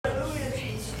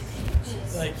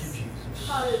Thank you, Jesus.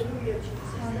 Hallelujah, Jesus.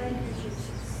 Thank you,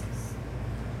 Jesus.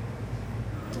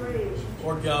 Praise you.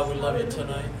 Lord God, we love you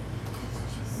tonight.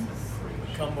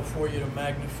 We come before you to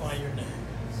magnify your name.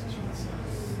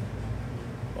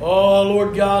 Oh,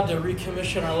 Lord God, to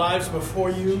recommission our lives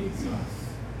before you,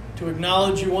 to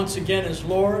acknowledge you once again as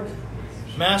Lord,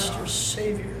 Master,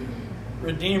 Savior,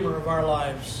 Redeemer of our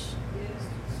lives.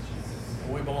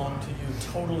 We belong to you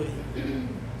totally,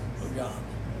 oh God.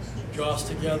 Draw us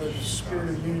together in the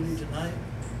spirit of unity tonight.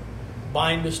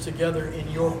 Bind us together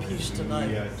in your peace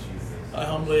tonight. I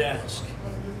humbly ask.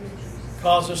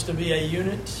 Cause us to be a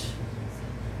unit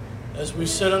as we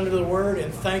sit under the Word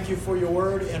and thank you for your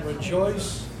Word and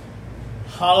rejoice,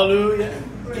 hallelujah,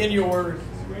 in your Word.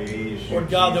 Lord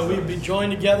God, that we be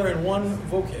joined together in one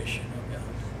vocation, oh God.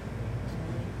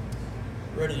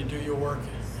 Ready to do your work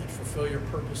and fulfill your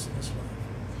purpose in this life.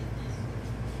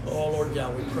 Oh, Lord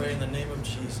God, we pray in the name of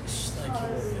Jesus. Thank you,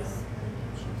 Lord God.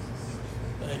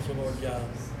 Thank you, Lord God.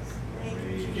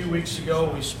 A few weeks ago,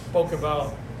 we spoke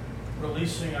about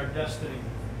releasing our destiny.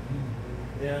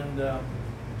 And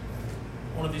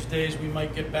one of these days, we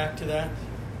might get back to that.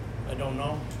 I don't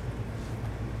know.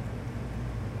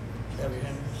 Have your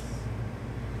hand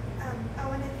raised? I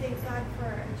want to thank God for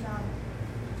a job.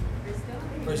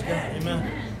 Praise God. Amen.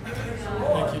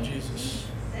 Thank you, Jesus.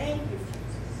 Thank you, Jesus.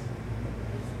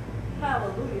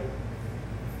 Hallelujah.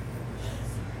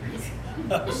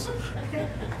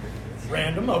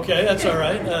 Random. Okay, that's all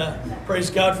right. Praise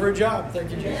God for a job.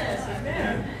 Thank you, Jesus.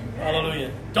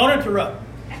 Hallelujah. Don't interrupt.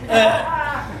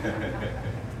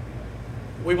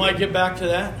 We might get back to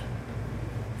that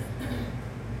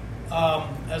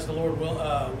as the Lord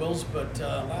wills. But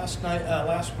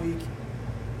last week,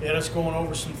 he had us going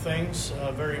over some things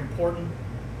very important.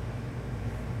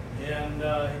 And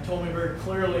he told me very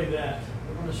clearly that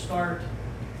we're going to start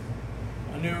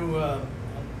a new,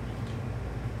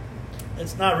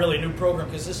 it's not really a new program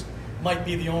because this might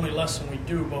be the only lesson we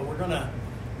do, but we're going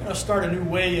to start a new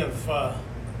way of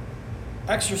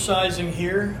exercising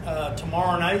here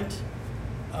tomorrow night.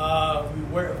 We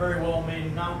very well may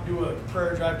not do a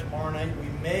prayer drive tomorrow night. We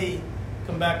may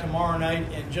come back tomorrow night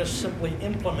and just simply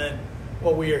implement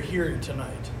what we are hearing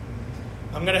tonight.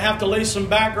 I'm going to have to lay some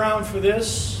background for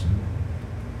this.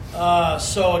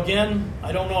 So again,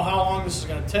 I don't know how long this is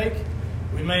going to take.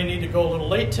 We may need to go a little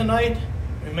late tonight.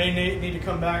 We may need to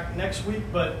come back next week.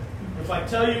 But if I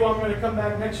tell you I'm going to come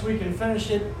back next week and finish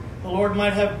it, the Lord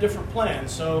might have different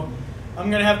plans. So I'm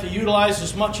going to have to utilize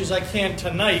as much as I can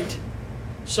tonight.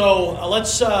 So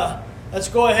let's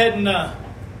go ahead and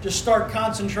just start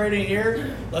concentrating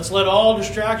here. Let's let all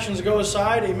distractions go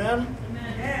aside. Amen?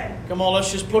 Amen. Come on,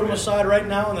 let's just put them aside right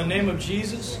now in the name of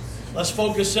Jesus. Let's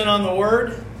focus in on the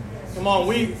Word. Come on,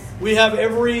 we have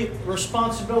every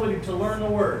responsibility to learn the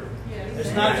Word.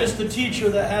 It's not just the teacher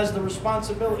that has the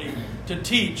responsibility to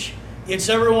teach. It's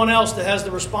everyone else that has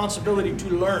the responsibility to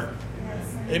learn.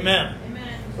 Amen.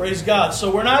 Praise God.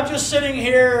 So we're not just sitting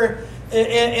here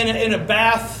in a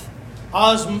bath,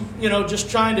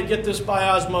 just trying to get this by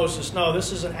osmosis. No,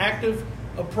 this is an active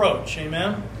approach.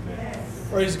 Amen.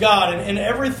 Praise God. And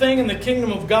everything in the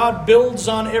kingdom of God builds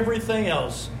on everything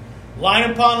else. Line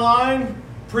upon line,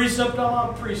 precept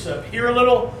on precept. Here a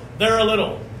little, there a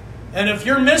little. And if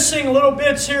you're missing little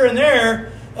bits here and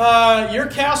there, your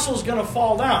castle's going to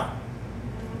fall down.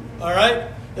 All right?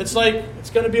 It's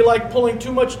going to be like pulling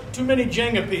too many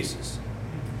Jenga pieces.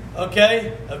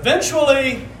 Okay?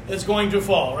 Eventually, it's going to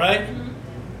fall, right?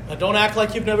 Now, don't act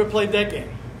like you've never played that game.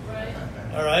 Right.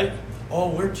 All right? Oh,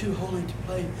 we're too holy to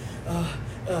play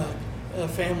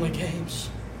family games.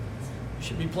 You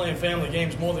should be playing family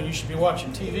games more than you should be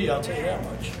watching TV, I'll tell you that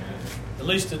much. At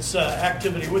least it's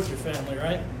activity with your family,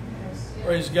 right?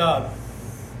 Praise God.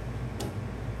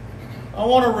 I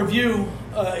want to review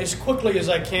as quickly as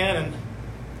I can, and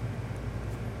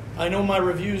I know my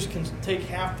reviews can take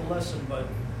half the lesson, but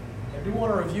I do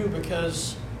want to review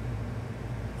because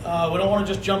we don't want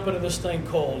to just jump into this thing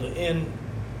cold. In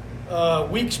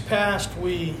weeks past,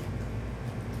 we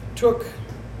took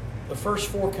the first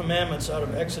 4 commandments out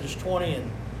of Exodus 20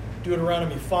 and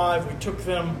Deuteronomy 5. We took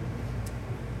them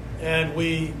and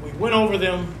we went over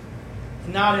them,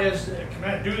 not as a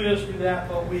command, do this, do that,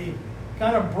 but we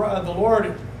kind of, the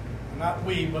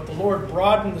Lord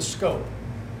broadened the scope.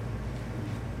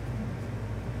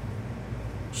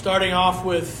 Starting off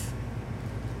with,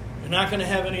 you're not going to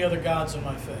have any other gods in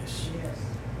my face.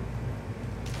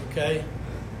 Okay?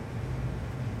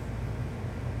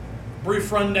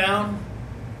 Brief rundown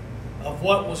of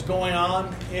what was going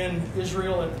on in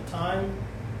Israel at the time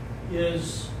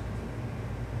is,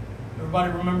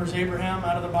 everybody remembers Abraham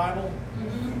out of the Bible?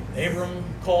 Mm-hmm. Abram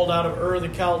called out of Ur of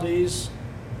the Chaldees,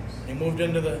 He moved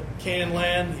into the Canaan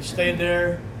land. He stayed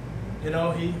there. You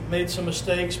know, he made some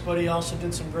mistakes, but he also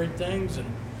did some great things.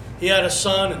 And he had a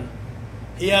son, and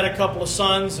he had a couple of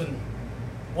sons, and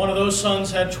one of those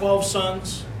sons had 12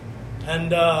 sons.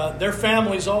 And their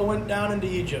families all went down into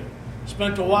Egypt.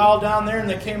 Spent a while down there, and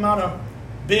they came out a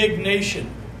big nation.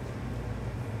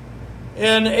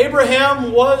 And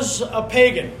Abraham was a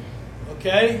pagan.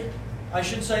 Okay? I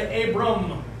should say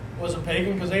Abram was a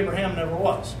pagan, because Abraham never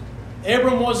was.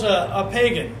 Abram was a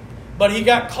pagan, but he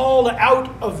got called out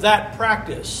of that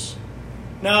practice.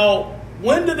 Now,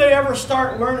 when did they ever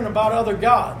start learning about other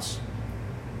gods?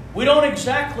 We don't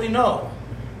exactly know.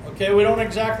 Okay, we don't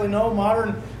exactly know.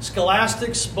 Modern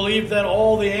scholastics believe that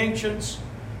all the ancients,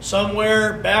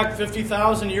 somewhere back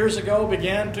 50,000 years ago,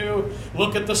 began to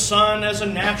look at the sun as a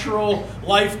natural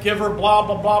life giver, blah,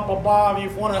 blah, blah, blah, blah.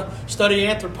 If you want to study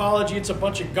anthropology, it's a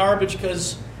bunch of garbage,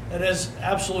 because it has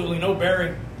absolutely no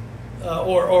bearing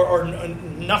or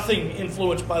nothing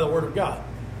influenced by the Word of God.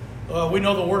 We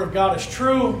know the Word of God is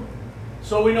true.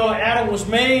 So we know Adam was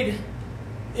made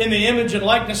in the image and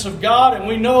likeness of God, and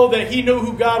we know that he knew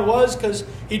who God was because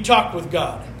he talked with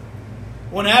God.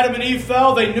 When Adam and Eve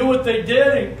fell, they knew what they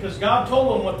did because God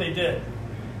told them what they did.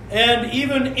 And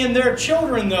even in their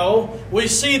children, though, we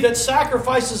see that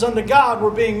sacrifices unto God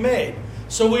were being made.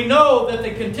 So we know that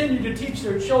they continued to teach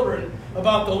their children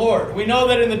about the Lord. We know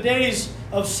that in the days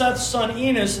of Seth's son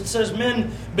Enos, it says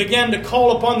men began to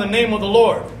call upon the name of the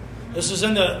Lord. This is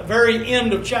in the very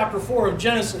end of chapter 4 of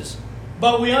Genesis.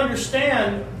 But we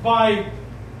understand by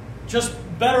just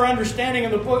better understanding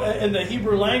of the book in the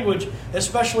Hebrew language,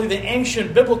 especially the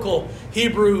ancient biblical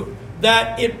Hebrew,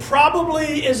 that it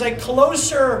probably is a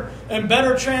closer and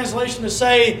better translation to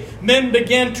say men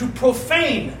began to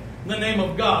profane the name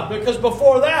of God. Because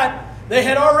before that, they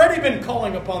had already been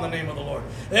calling upon the name of the Lord.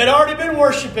 They had already been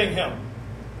worshiping Him.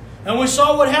 And we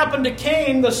saw what happened to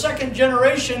Cain, the second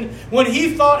generation, when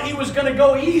he thought he was going to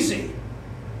go easy.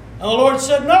 And the Lord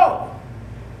said no.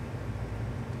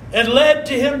 It led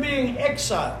to him being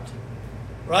exiled.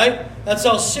 Right? That's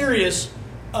how serious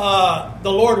the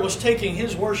Lord was taking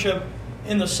His worship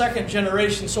in the second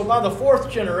generation. So by the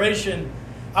fourth generation,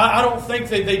 I don't think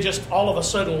they just all of a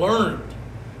sudden learned.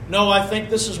 No, I think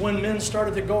this is when men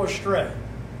started to go astray.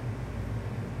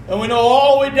 And we know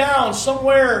all the way down,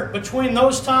 somewhere between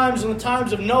those times and the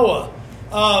times of Noah,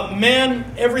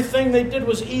 men, everything they did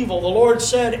was evil. The Lord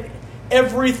said,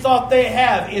 every thought they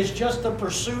have is just the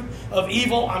pursuit of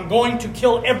evil. I'm going to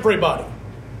kill everybody.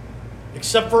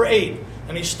 Except for 8.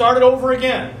 And He started over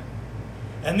again.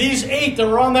 And these 8 that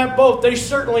were on that boat, they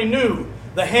certainly knew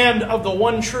the hand of the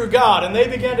one true God. And they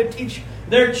began to teach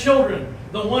their children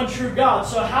the one true God.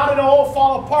 So how did it all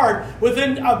fall apart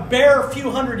within a bare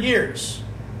few hundred years?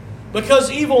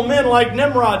 Because evil men like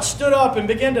Nimrod stood up and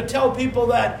began to tell people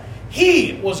that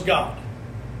he was God.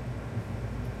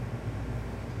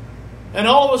 And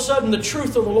all of a sudden the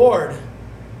truth of the Lord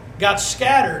got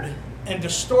scattered and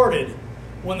distorted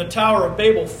when the Tower of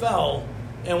Babel fell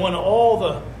and when all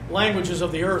the languages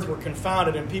of the earth were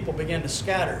confounded and people began to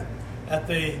scatter at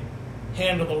the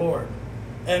hand of the Lord.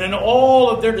 And in all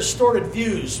of their distorted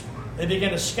views, they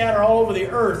began to scatter all over the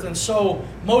earth. And so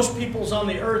most peoples on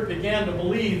the earth began to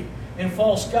believe in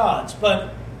false gods.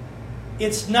 But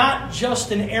it's not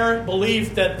just an errant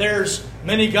belief that there's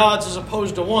many gods as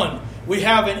opposed to one. We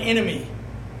have an enemy.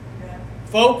 Yeah.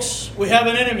 Folks, we have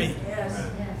an enemy. Yes.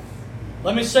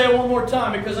 Let me say it one more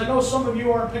time because I know some of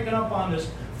you aren't picking up on this.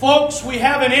 Folks, we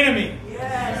have an enemy.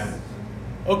 Yes.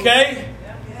 Okay?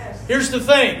 Yes. Here's the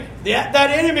thing.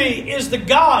 That enemy is the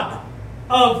God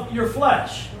of your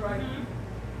flesh. Right.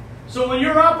 So when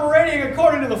you're operating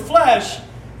according to the flesh,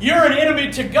 you're an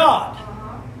enemy to God.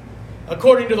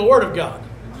 According to the Word of God.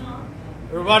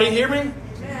 Everybody hear me?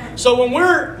 Amen. So when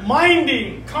we're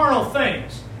minding carnal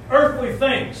things, earthly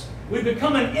things, we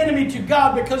become an enemy to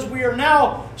God because we are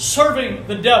now serving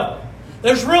the devil.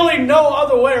 There's really no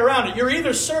other way around it. You're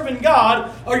either serving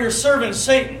God or you're serving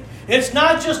Satan. It's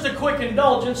not just a quick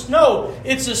indulgence. No,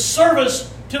 it's a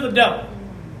service to the devil.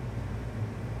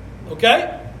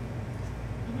 Okay?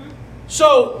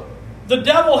 So the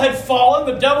devil had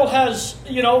fallen. The devil has,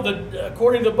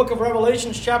 according to the book of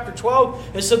Revelation, chapter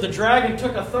 12, it said the dragon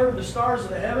took a third of the stars of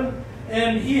the heaven.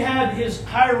 And he had his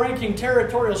high-ranking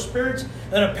territorial spirits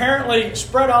that apparently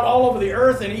spread out all over the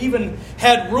earth and even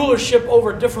had rulership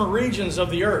over different regions of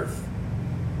the earth.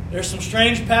 There's some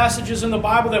strange passages in the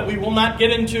Bible that we will not get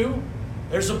into.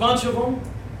 There's a bunch of them.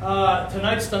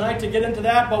 Tonight's the night to get into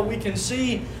that, but we can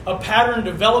see a pattern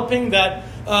developing that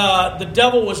the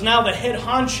devil was now the head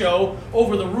honcho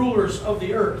over the rulers of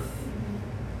the earth.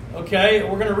 Okay,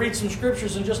 we're going to read some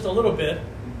scriptures in just a little bit.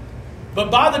 But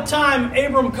by the time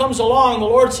Abram comes along, the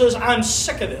Lord says, I'm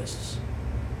sick of this.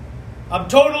 I'm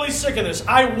totally sick of this.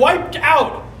 I wiped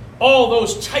out all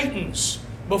those titans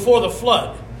before the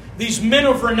flood. These men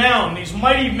of renown, these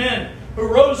mighty men who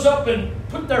rose up and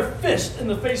put their fist in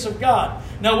the face of God.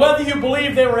 Now, whether you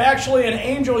believe they were actually an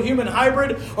angel-human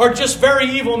hybrid or just very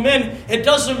evil men, it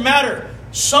doesn't matter.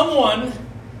 Someone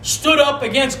stood up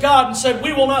against God and said,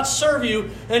 we will not serve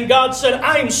you. And God said,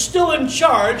 I am still in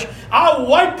charge. I'll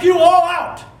wipe you all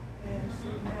out.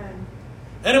 Amen.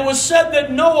 And it was said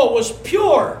that Noah was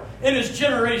pure in his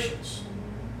generations.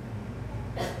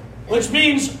 Which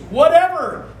means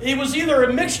whatever. He was either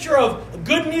a mixture of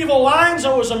good and evil lines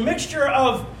or was a mixture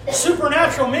of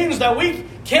supernatural means that we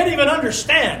can't even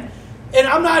understand. And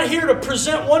I'm not here to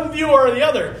present one view or the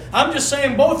other. I'm just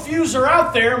saying both views are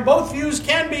out there and both views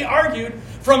can be argued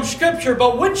from Scripture.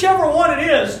 But whichever one it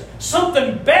is,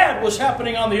 something bad was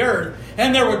happening on the earth.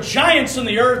 And there were giants in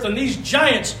the earth, and these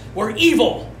giants were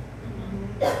evil.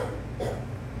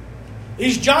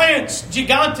 These giants,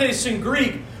 gigantes in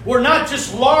Greek, were not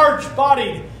just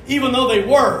large-bodied, even though they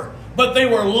were, but they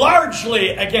were largely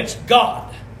against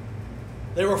God.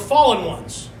 They were fallen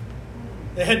ones.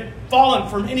 They had fallen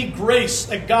from any grace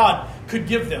that God could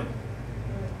give them.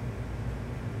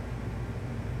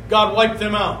 God wiped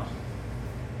them out.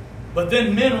 But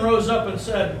then men rose up and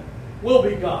said, we'll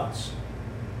be gods.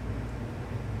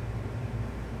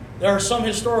 There are some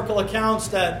historical accounts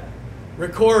that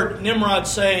record Nimrod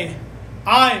saying,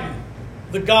 I'm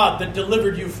the God that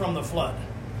delivered you from the flood.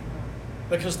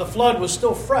 Because the flood was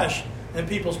still fresh in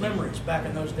people's memories back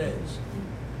in those days.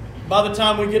 By the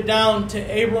time we get down to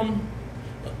Abram,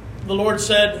 the Lord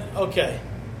said, okay,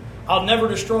 I'll never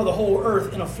destroy the whole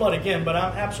earth in a flood again, but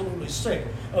I'm absolutely sick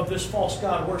of this false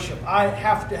God worship. I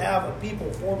have to have a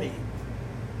people for me.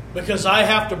 Because I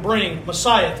have to bring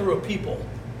Messiah through a people.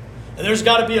 And there's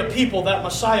got to be a people that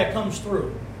Messiah comes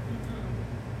through.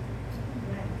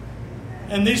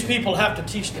 And these people have to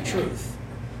teach the truth.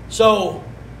 So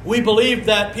we believe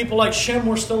that people like Shem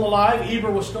were still alive,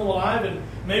 Eber was still alive, and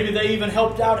maybe they even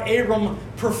helped out Abram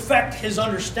perfect his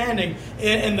understanding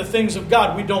in the things of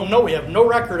God. We don't know. We have no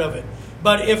record of it.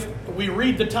 But if we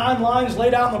read the timelines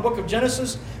laid out in the book of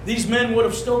Genesis, these men would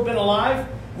have still been alive.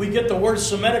 We get the word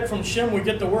Semitic from Shem, we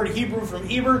get the word Hebrew from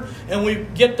Eber, and we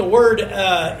get the word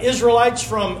Israelites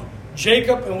from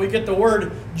Jacob, and we get the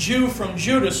word Jew from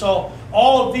Judah. So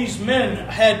all of these men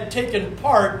had taken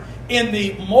part in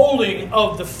the molding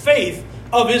of the faith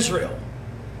of Israel.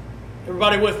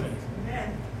 Everybody with me?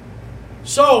 Amen.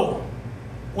 So,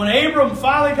 when Abram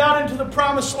finally got into the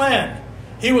promised land,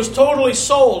 he was totally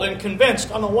sold and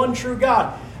convinced on the one true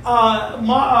God.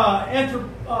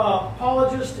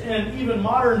 Anthropologists and even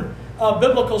modern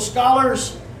biblical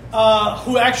scholars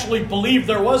who actually believe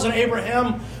there was an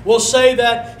Abraham will say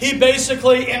that he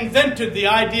basically invented the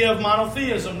idea of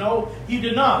monotheism. No, he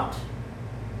did not.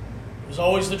 It was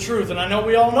always the truth, and I know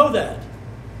we all know that.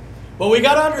 But we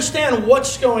got to understand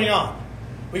what's going on.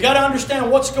 We got to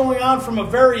understand what's going on from a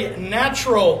very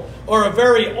natural or a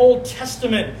very Old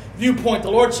Testament viewpoint.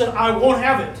 The Lord said, I won't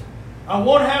have it. I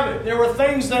won't have it. There were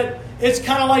things that it's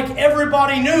kind of like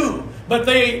everybody knew, but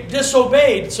they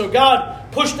disobeyed. So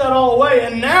God pushed that all away.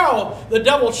 And now the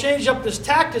devil changed up his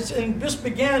tactics and just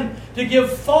began to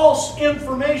give false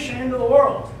information into the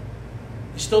world.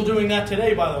 He's still doing that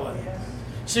today, by the way.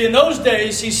 See, in those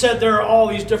days, he said there are all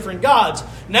these different gods.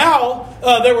 Now,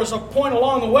 there was a point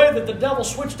along the way that the devil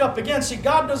switched up again. See,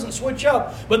 God doesn't switch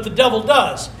up, but the devil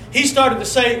does. He started to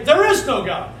say, there is no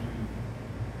God.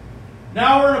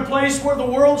 Now we're in a place where the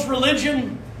world's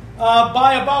religion,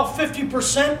 by about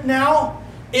 50% now,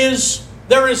 is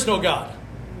there is no God.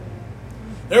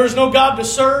 There is no God to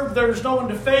serve. There is no one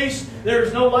to face. There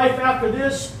is no life after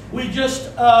this. We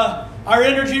just, our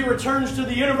energy returns to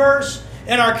the universe,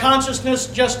 and our consciousness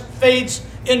just fades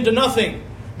into nothing.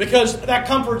 Because that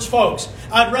comforts folks.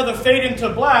 I'd rather fade into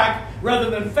black rather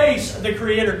than face the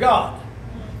Creator God.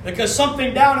 Because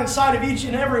something down inside of each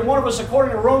and every one of us,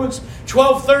 according to Romans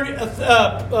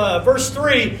 12:30, verse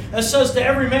 3, it says, to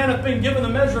every man hath been given the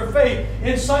measure of faith.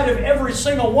 Inside of every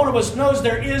single one of us knows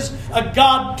there is a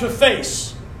God to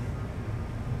face.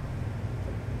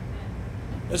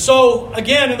 And so,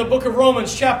 again, in the book of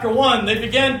Romans, chapter 1, they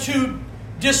began to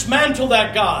dismantle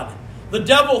that God. The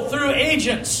devil, through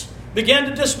agents, began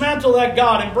to dismantle that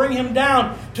God and bring him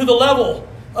down to the level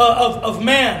of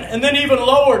man, and then even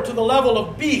lower to the level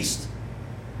of beast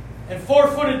and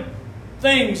four-footed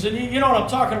things. And you know what I'm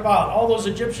talking about. All those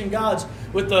Egyptian gods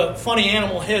with the funny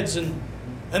animal heads, and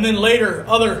then later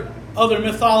other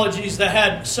mythologies that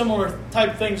had similar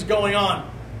type things going on.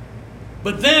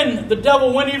 But then the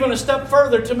devil went even a step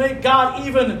further to make God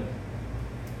even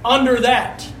under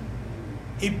that,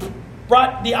 he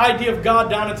brought the idea of God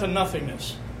down into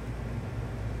nothingness.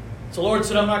 So the Lord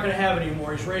said, I'm not going to have it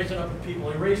anymore. He's raising up a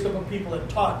people. He raised up a people that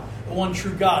taught the one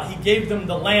true God. He gave them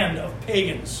the land of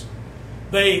pagans.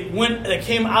 They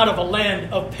came out of a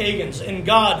land of pagans, and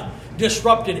God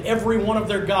disrupted every one of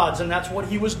their gods, and that's what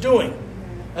he was doing.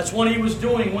 That's what he was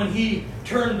doing when he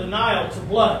turned the Nile to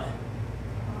blood.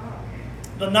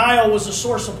 The Nile was a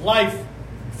source of life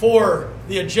for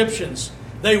the Egyptians.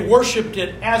 They worshipped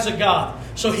it as a god.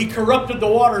 So he corrupted the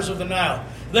waters of the Nile.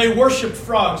 They worshipped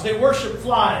frogs. They worshipped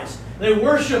flies. They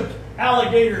worshipped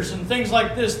alligators and things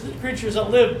like this, the creatures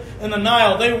that live in the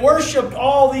Nile. They worshipped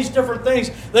all these different things.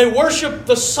 They worshipped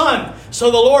the sun. So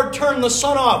the Lord turned the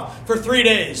sun off for 3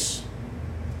 days.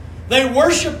 They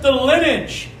worshipped the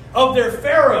lineage of their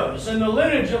pharaohs and the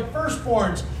lineage of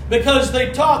firstborns, because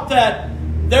they taught that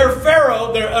their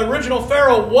pharaoh, their original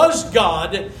pharaoh, was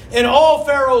God, and all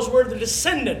pharaohs were the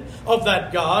descendant of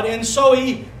that God. And so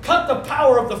he cut the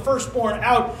power of the firstborn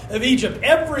out of Egypt.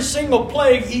 Every single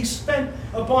plague he spent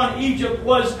upon Egypt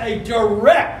was a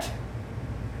direct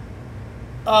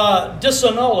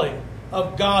disannulling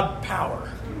of God's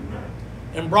power,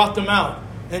 and brought them out.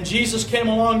 And Jesus came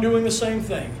along doing the same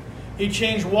thing. He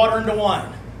changed water into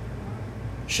wine,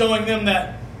 showing them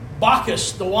that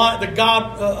Bacchus, the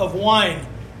god of wine,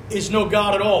 is no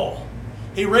god at all.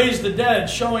 He raised the dead,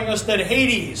 showing us that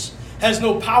Hades has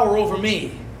no power over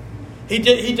me. He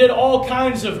did all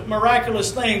kinds of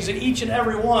miraculous things, and each and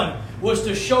every one was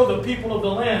to show the people of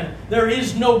the land there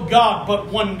is no God but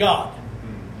one God.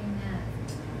 Amen.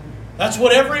 That's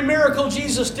what every miracle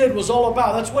Jesus did was all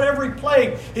about. That's what every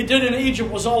plague he did in Egypt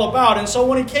was all about. And so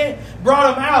when he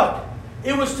brought them out,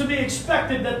 it was to be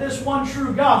expected that this one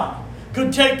true God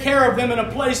could take care of them in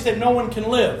a place that no one can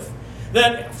live.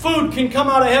 That food can come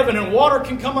out of heaven and water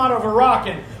can come out of a rock,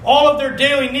 and all of their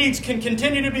daily needs can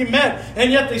continue to be met.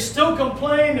 And yet they still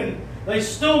complained and they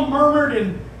still murmured.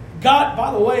 And God,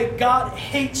 by the way, God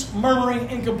hates murmuring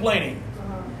and complaining.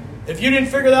 If you didn't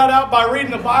figure that out by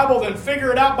reading the Bible, then figure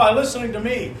it out by listening to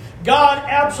me. God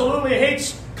absolutely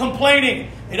hates complaining.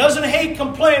 He doesn't hate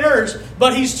complainers,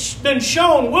 but he's been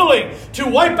shown willing to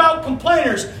wipe out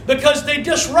complainers because they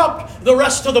disrupt the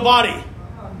rest of the body.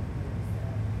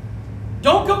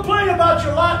 Don't complain about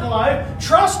your lot in life.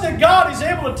 Trust that God is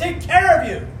able to take care of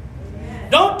you.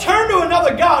 Amen. Don't turn to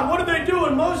another God. What did they do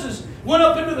when Moses went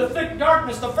up into the thick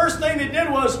darkness? The first thing they did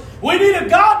was, we need a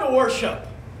God to worship.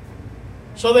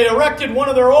 So they erected one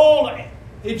of their old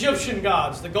Egyptian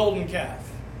gods, the golden calf.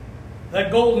 That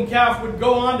golden calf would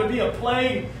go on to be a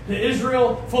plague to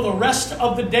Israel for the rest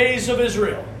of the days of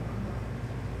Israel.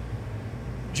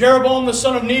 Jeroboam the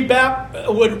son of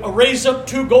Nebat would raise up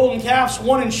 2 golden calves,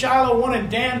 one in Shiloh, one in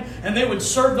Dan, and they would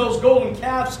serve those golden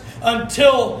calves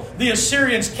until the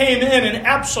Assyrians came in and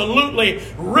absolutely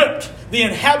ripped the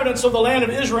inhabitants of the land of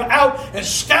Israel out and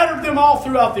scattered them all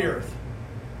throughout the earth.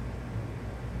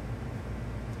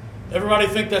 Everybody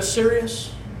think that's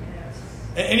serious? Yes.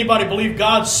 Anybody believe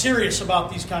God's serious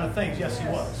about these kind of things? Yes, He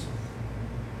was.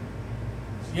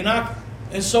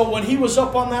 And so when He was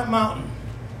up on that mountain,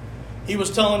 He was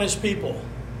telling His people,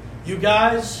 you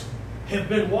guys have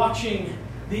been watching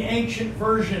the ancient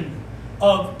version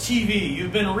of TV.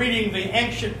 You've been reading the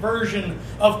ancient version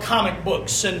of comic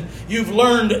books, and you've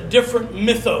learned different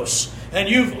mythos, and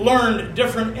you've learned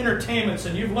different entertainments,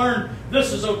 and you've learned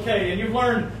this is okay, and you've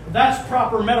learned that's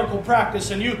proper medical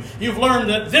practice, and you've learned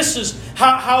that this is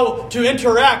how to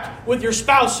interact with your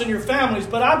spouse and your families.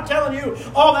 But I'm telling you,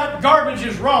 all that garbage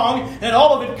is wrong, and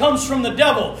all of it comes from the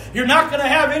devil. You're not going to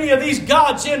have any of these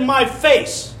gods in my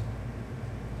face.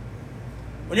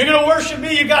 When you're going to worship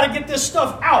me, you got to get this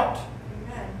stuff out.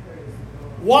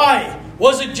 Why?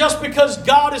 Was it just because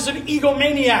God is an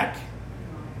egomaniac?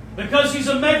 Because He's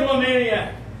a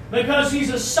megalomaniac? Because He's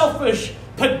a selfish,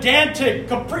 pedantic,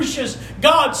 capricious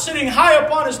God sitting high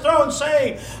up on His throne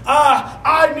saying,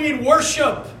 I need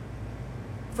worship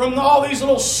from all these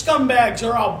little scumbags,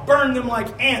 or I'll burn them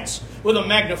like ants with a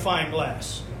magnifying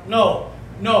glass? No.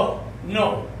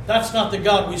 That's not the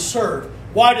God we serve.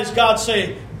 Why does God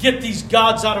say, get these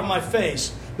gods out of my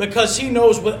face? Because He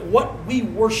knows what we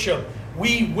worship,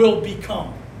 we will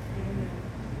become.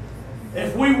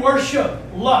 If we worship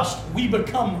lust, we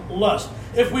become lust.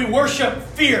 If we worship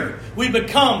fear, we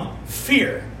become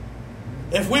fear.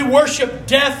 If we worship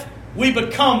death, we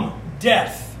become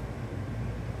death.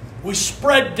 We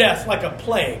spread death like a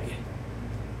plague.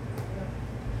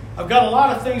 I've got a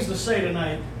lot of things to say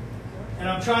tonight, and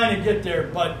I'm trying to get there,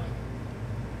 but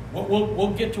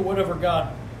we'll get to whatever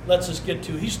God lets us get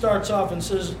to. He starts off and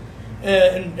says,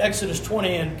 in Exodus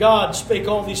 20, and God spake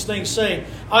all these things, saying,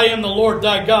 I am the Lord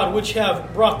thy God, which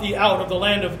have brought thee out of the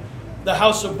land of the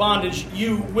house of bondage.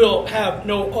 You will have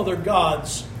no other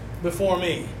gods before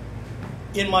me.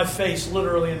 In my face,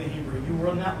 literally in the Hebrew. You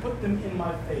will not put them in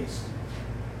my face.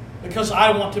 Because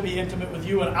I want to be intimate with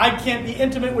you, and I can't be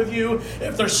intimate with you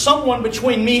if there's someone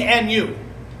between me and you.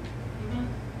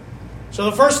 So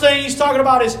the first thing he's talking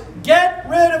about is get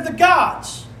rid of the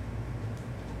gods.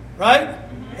 Right?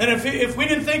 And if we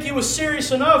didn't think he was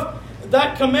serious enough,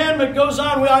 that commandment goes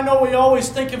on. I know we always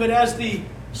think of it as the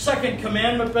second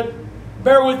commandment, but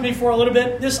bear with me for a little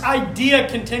bit. This idea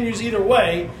continues either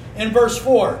way in verse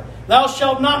 4. Thou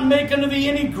shalt not make unto thee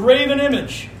any graven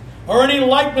image, or any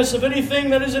likeness of anything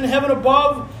that is in heaven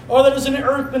above, or that is in the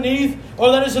earth beneath,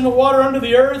 or that is in the water under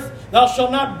the earth. Thou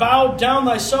shalt not bow down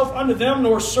thyself unto them,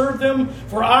 nor serve them.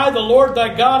 For I, the Lord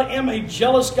thy God, am a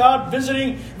jealous God,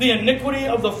 visiting the iniquity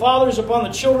of the fathers upon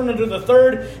the children unto the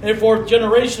third and fourth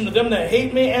generation of them that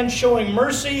hate me, and showing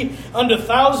mercy unto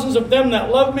thousands of them that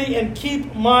love me and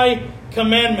keep my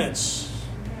commandments.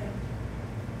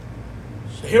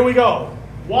 So here we go.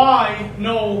 Why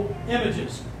no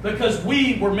images? Because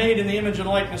we were made in the image and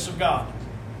likeness of God.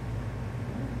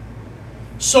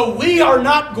 So we are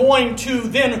not going to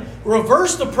then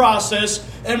reverse the process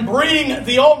and bring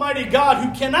the Almighty God,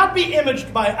 who cannot be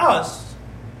imaged by us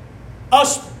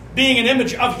being an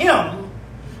image of Him,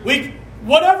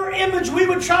 whatever image we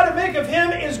would try to make of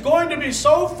Him is going to be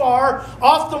so far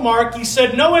off the mark. He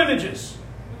said no images.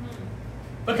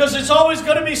 Because it's always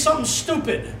going to be something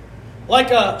stupid,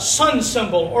 like a sun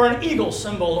symbol or an eagle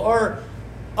symbol or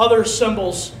other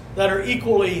symbols that are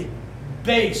equally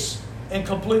base and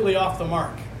completely off the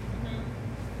mark.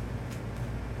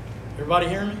 Everybody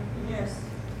hear me? Yes.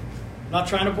 I'm not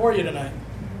trying to bore you tonight.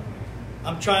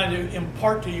 I'm trying to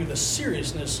impart to you the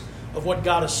seriousness of what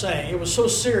God is saying. It was so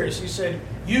serious. He said,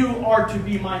 you are to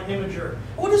be my imager.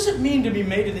 What does it mean to be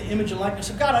made in the image and likeness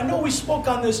of God? I know we spoke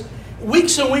on this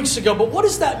weeks and weeks ago, but what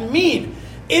does that mean?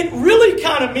 It really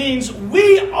kind of means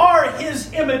we are His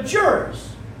imagers.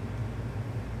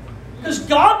 Because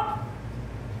God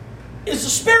is a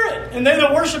spirit, and they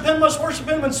that worship Him must worship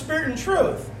Him in spirit and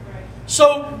truth. Right.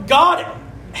 So God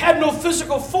had no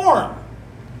physical form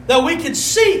that we could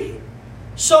see.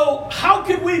 So how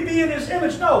could we be in His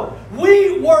image? No,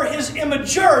 we were His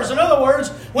imagers. In other words,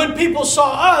 when people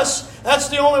saw us, that's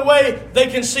the only way they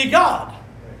can see God.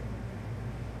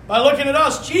 By looking at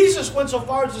us, Jesus went so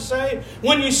far as to say,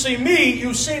 when you see me,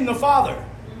 you've seen the Father.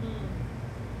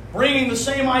 Bringing the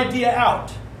same idea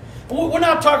out. We're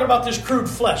not talking about this crude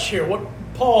flesh here, what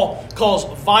Paul calls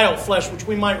vile flesh, which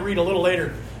we might read a little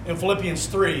later in Philippians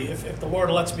 3, if the Lord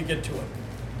lets me get to it.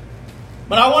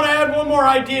 But I want to add one more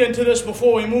idea into this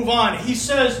before we move on. He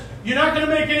says, you're not going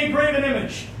to make any graven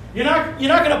image. You're not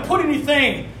going to put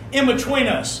anything in between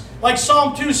us. Like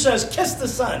Psalm 2 says, kiss the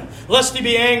Son, lest He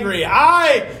be angry.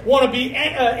 I want to be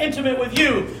intimate with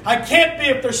you. I can't be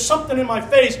if there's something in my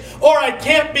face, or I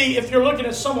can't be if you're looking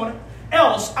at someone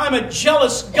else. I'm a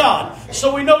jealous God.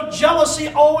 So we know jealousy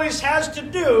always has to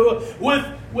do with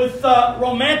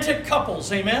romantic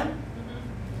couples. Amen?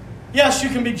 Yes, you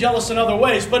can be jealous in other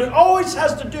ways, but it always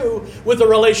has to do with a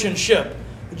relationship.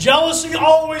 Jealousy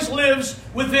always lives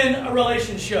within a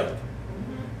relationship.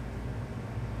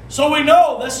 So we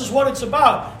know this is what it's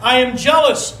about. I am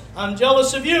jealous. I'm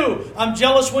jealous of you. I'm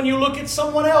jealous when you look at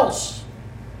someone else.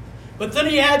 But then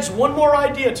he adds one more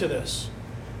idea to this.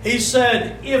 He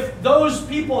said, if those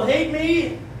people hate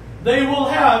me, they will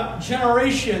have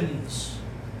generations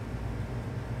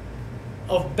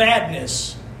of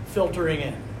badness filtering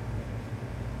in.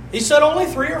 He said only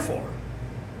 3 or 4.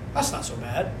 That's not so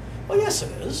bad. Well, yes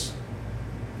it is.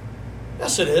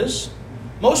 Yes it is.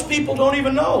 Most people don't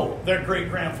even know their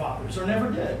great-grandfathers, or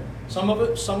never did. Some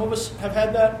of us have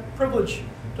had that privilege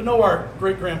to know our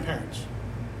great-grandparents.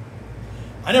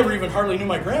 I never even hardly knew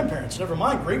my grandparents, never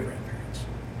mind great-grandparents.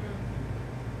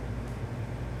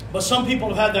 But some people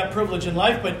have had that privilege in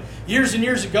life, but years and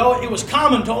years ago, it was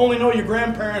common to only know your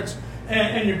grandparents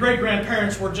and your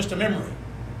great-grandparents were just a memory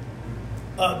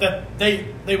that they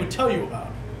would tell you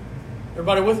about.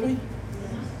 Everybody with me?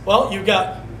 Well, you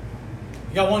got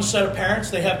one set of parents,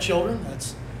 they have children.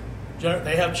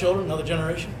 They have children, another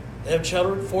generation. They have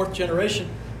children, 4th generation.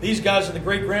 These guys are the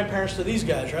great-grandparents to these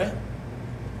guys, right?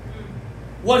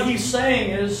 What he's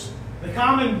saying is the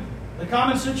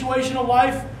common situation of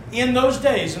life in those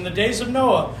days, in the days of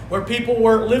Noah, where people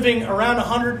were living around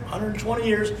 100, 120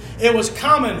 years, it was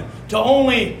common to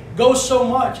only go so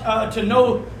much, to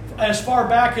know as far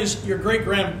back as your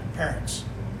great-grandparents.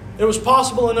 It was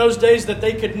possible in those days that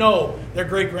they could know their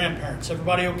great-grandparents.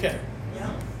 Everybody okay?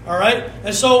 Yeah. All right?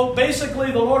 And so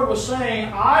basically the Lord was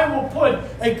saying, I will put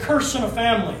a curse in a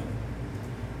family.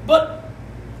 But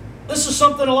this is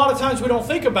something a lot of times we don't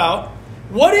think about.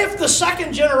 What if the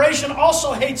second generation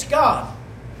also hates God?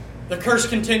 The curse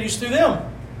continues through them.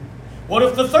 What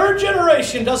if the third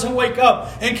generation doesn't wake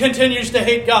up and continues to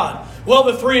hate God? Well,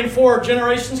 the 3 and 4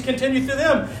 generations continue through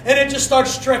them, and it just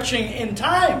starts stretching in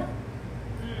time.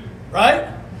 Right?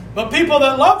 But people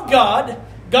that love God,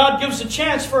 God gives a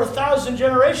chance for 1,000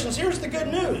 generations. Here's the good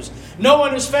news. Noah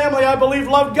and his family, I believe,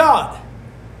 loved God.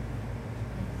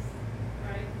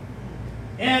 Right.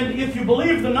 And if you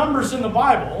believe the numbers in the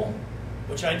Bible,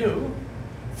 which I do,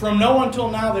 from Noah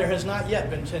until now, there has not yet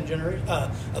been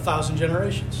 1,000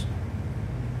 generations.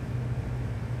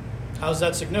 How's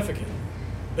that significant?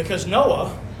 Because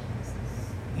Noah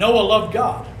loved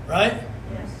God, right?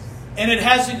 Yes. And it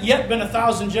hasn't yet been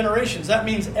 1,000 generations. That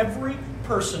means every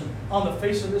person on the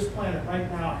face of this planet right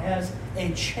now has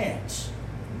a chance.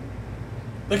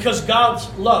 Because God's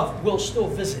love will still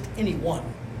visit anyone.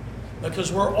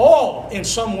 Because we're all, in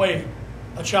some way,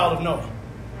 a child of Noah.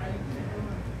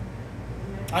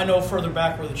 I know further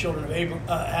back we're the children of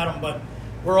Adam, but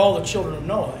we're all the children of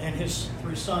Noah and his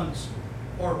 3 sons,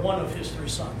 or one of his 3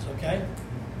 sons, okay?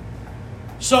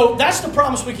 So that's the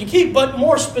promise we can keep, but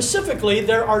more specifically,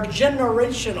 there are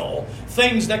generational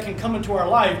things that can come into our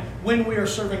life when we are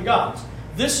serving God.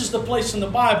 This is the place in the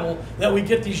Bible that we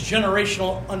get these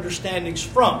generational understandings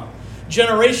from.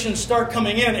 Generations start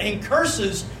coming in, and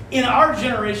curses in our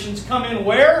generations come in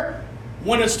where?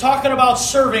 When it's talking about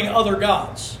serving other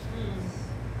gods.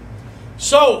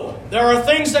 So, there are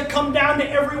things that come down to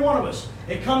every one of us.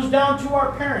 It comes down to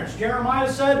our parents.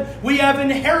 Jeremiah said, we have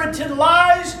inherited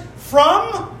lies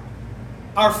from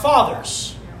our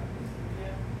fathers.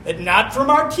 And not from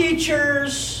our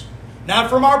teachers, not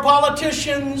from our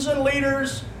politicians and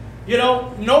leaders.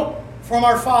 Nope, from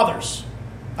our fathers.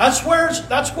 That's where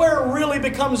it really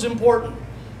becomes important.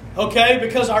 Okay?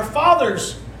 Because our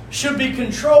fathers should be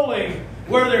controlling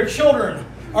where their children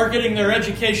are getting their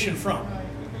education from.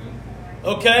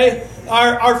 Okay?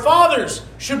 Our fathers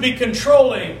should be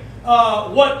controlling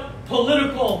what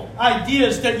political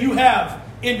ideas that you have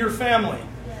in your family.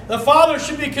 The father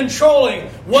should be controlling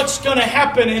what's going to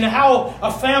happen and how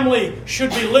a family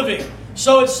should be living.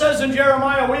 So it says in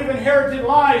Jeremiah, we've inherited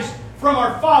lies from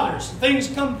our fathers. Things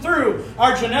come through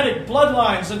our genetic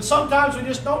bloodlines, and sometimes we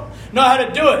just don't know how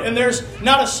to do it. And there's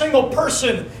not a single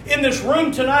person in this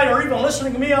room tonight or even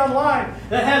listening to me online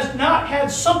that has not had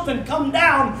something come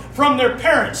down from their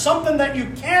parents. Something that you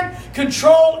can't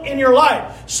control in your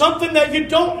life. Something that you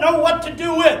don't know what to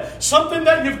do with. Something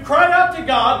that you've cried out to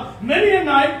God many a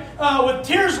night with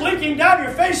tears leaking down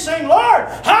your face saying, Lord,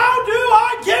 how do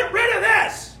I get rid of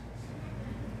this?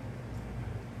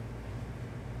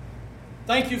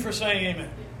 Thank you for saying amen.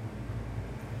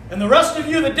 And the rest of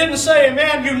you that didn't say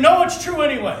amen, you know it's true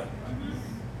anyway.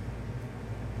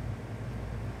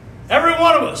 Every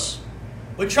one of us.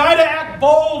 We try to act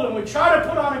bold and we try to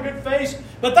put on a good face,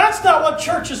 but that's not what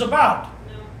church is about.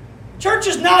 Church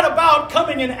is not about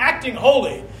coming and acting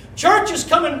holy. Church is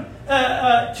coming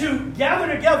to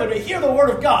gather together to hear the Word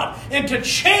of God and to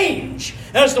change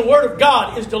as the Word of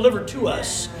God is delivered to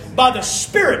us by the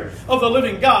Spirit of the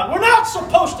living God. We're not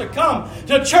supposed to come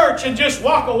to church and just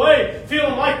walk away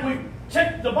feeling like we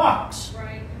ticked the box.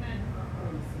 Right.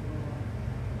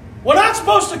 We're not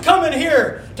supposed to come in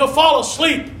here to fall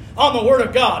asleep on the Word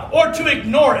of God or to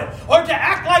ignore it or to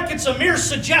act like it's a mere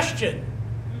suggestion.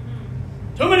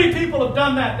 Too many people have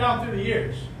done that down through the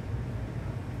years.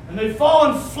 And they've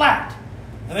fallen flat.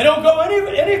 And they don't go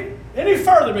any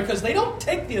further because they don't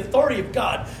take the authority of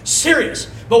God serious.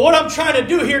 But what I'm trying to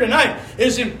do here tonight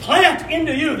is implant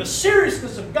into you the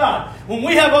seriousness of God when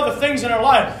we have other things in our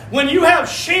life. When you have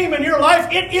shame in your life,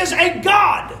 it is a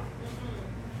God.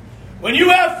 When you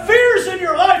have fears in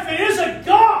your life, it is a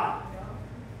God.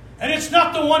 And it's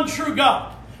not the one true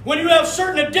God. When you have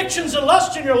certain addictions and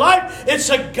lust in your life, it's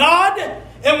a God.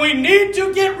 And we need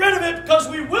to get rid of it because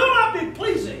we will not be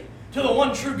pleasing to the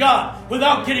one true God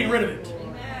without getting rid of it.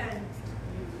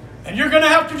 And you're going to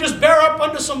have to just bear up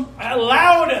under some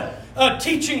loud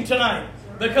teaching tonight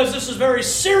because this is very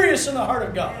serious in the heart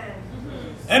of God.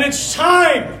 And it's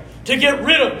time to get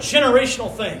rid of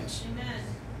generational things.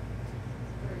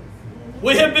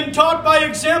 We have been taught by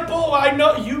example. I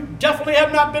know you definitely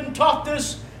have not been taught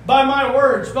this by my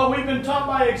words, but we've been taught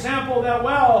by example that,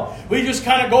 well, we just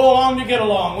kind of go along to get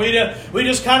along. We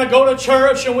just kind of go to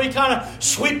church and we kind of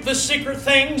sweep the secret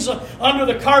things under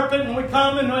the carpet and we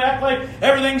come and we act like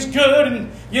everything's good.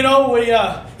 And, we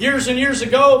years and years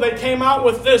ago, they came out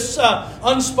with this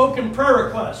unspoken prayer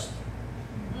request.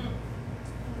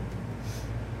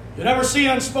 You never see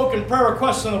unspoken prayer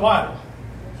requests in the Bible.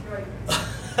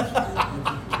 That's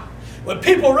right. When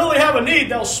people really have a need,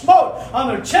 they'll smote on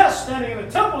their chest standing in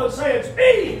the temple and say, "It's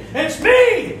me! It's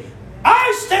me!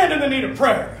 I stand in the need of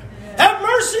prayer. Have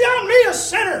mercy on me, a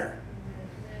sinner."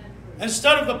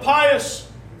 Instead of the pious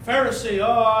Pharisee,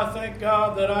 "Oh, I thank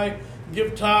God that I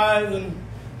give tithe and,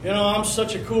 I'm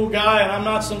such a cool guy and I'm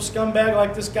not some scumbag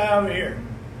like this guy over here."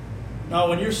 No,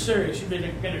 when you're serious, you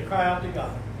begin to cry out to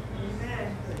God.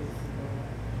 Amen.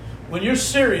 When you're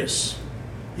serious,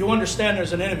 you understand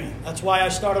there's an enemy. That's why I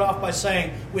started off by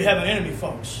saying we have an enemy,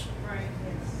 folks. Right.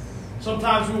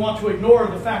 Sometimes we want to ignore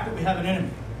the fact that we have an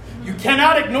enemy. You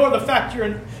cannot ignore the fact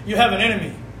you have an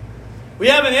enemy. We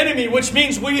have an enemy, which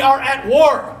means we are at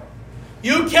war.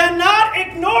 You cannot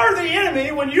ignore the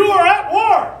enemy when you are at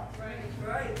war.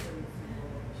 Right.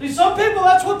 See, some people,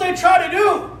 that's what they try to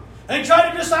do. They try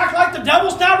to just act like the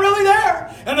devil's not really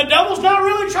there. And the devil's not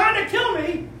really trying to kill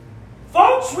me.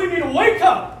 Folks, we need to wake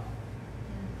up.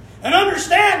 And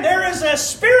understand there is a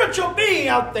spiritual being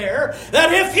out there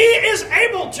that if he is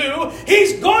able to,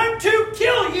 he's going to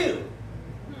kill you.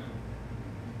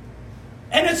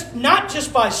 And it's not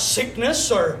just by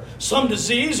sickness or some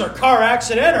disease or car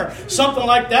accident or something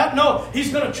like that. No,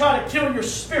 he's going to try to kill your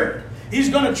spirit. He's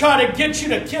going to try to get you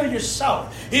to kill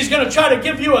yourself. He's going to try to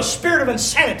give you a spirit of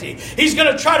insanity. He's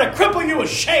going to try to cripple you with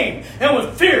shame and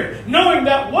with fear, knowing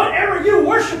that whatever you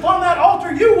worship on that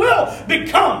altar, you will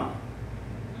become.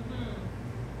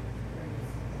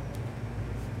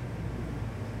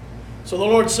 So the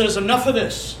Lord says, enough of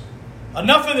this.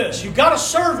 Enough of this. You've got to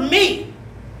serve me.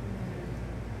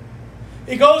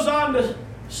 He goes on to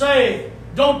say,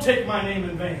 don't take my name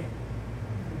in vain.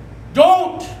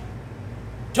 Don't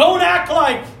act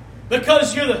like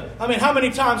because you're how many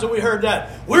times have we heard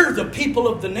that? We're the people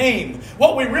of the name.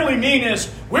 What we really mean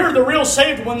is we're the real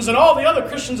saved ones and all the other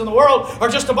Christians in the world are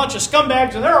just a bunch of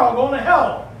scumbags and they're all going to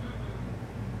hell.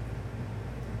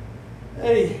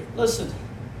 Hey, listen.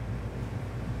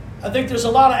 I think there's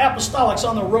a lot of apostolics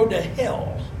on the road to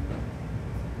hell.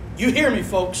 You hear me,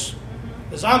 folks?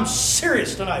 Because I'm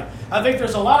serious tonight. I think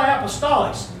there's a lot of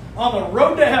apostolics on the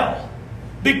road to hell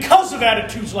because of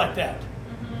attitudes like that.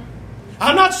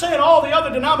 I'm not saying all the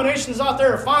other denominations out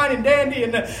there are fine and dandy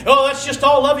and, let's just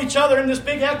all love each other in this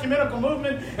big ecumenical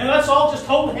movement and let's all just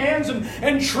hold hands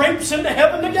and traipse into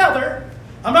heaven together.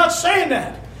 I'm not saying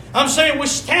that. I'm saying we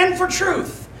stand for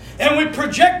truth. And we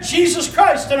project Jesus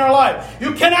Christ in our life.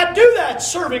 You cannot do that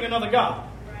serving another God.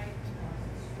 Right.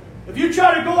 If you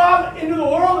try to go out into the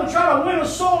world and try to win a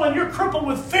soul and you're crippled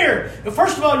with fear,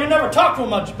 first of all, you'll never talk to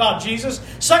them about Jesus.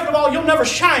 Second of all, you'll never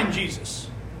shine Jesus.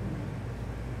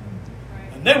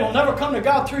 And they will never come to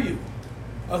God through you.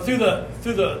 Through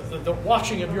the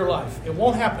watching of your life. It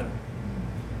won't happen.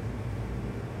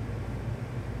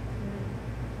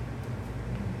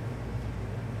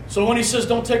 So when he says,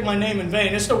 don't take my name in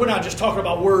vain, we're not just talking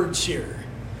about words here.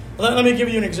 Let me give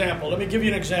you an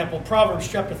example. Proverbs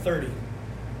chapter 30.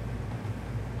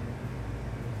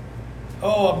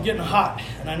 Oh, I'm getting hot,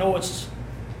 and I know it's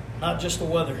not just the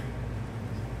weather.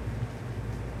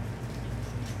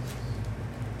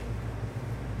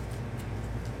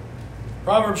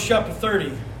 Proverbs chapter 30.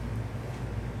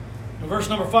 In verse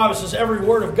number 5, it says, every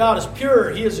word of God is pure.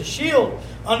 He is a shield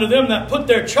unto them that put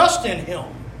their trust in him.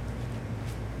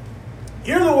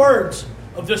 Hear the words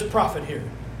of this prophet here.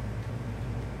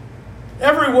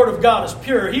 Every word of God is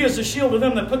pure. He is the shield of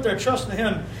them that put their trust in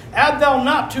him. Add thou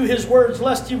not to his words,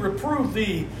 lest he reprove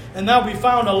thee, and thou be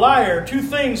found a liar. 2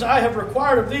 things I have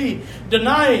required of thee.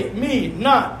 Deny me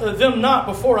them not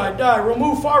before I die.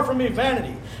 Remove far from me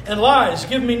vanity and lies.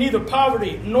 Give me neither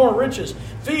poverty nor riches.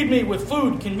 Feed me with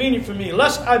food convenient for me,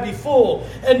 lest I be full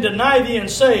and deny thee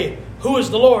and say, who is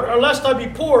the Lord? Or lest I be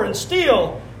poor and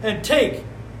steal and take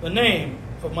the name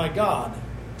of my God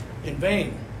in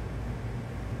vain.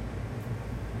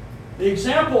 The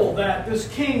example that this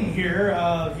king here,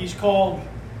 he's called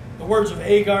the words of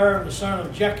Agar, the son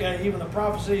of Jekah, even the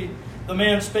prophecy, the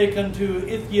man spake unto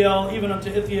Ithiel, even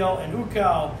unto Ithiel and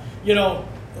Ukal,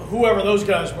 whoever those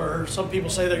guys were. Some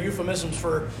people say they're euphemisms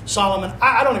for Solomon.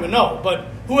 I don't even know, but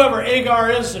whoever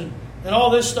Agar is and all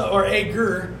this stuff, or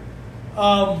Agur,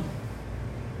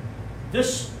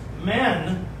 this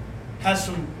man has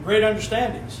some great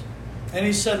understandings. And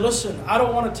he said, listen, I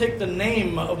don't want to take the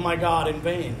name of my God in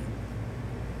vain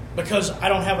because I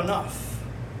don't have enough.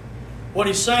 What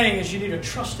he's saying is you need to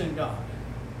trust in God.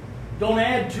 Don't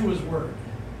add to his word.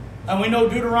 And we know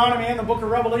Deuteronomy and the book of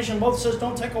Revelation both says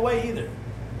don't take away either.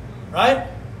 Right?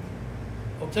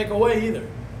 Don't take away either.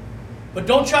 But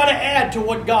don't try to add to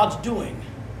what God's doing.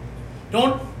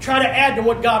 Don't try to add to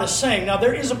what God is saying. Now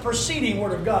there is a preceding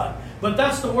word of God. But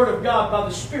that's the Word of God by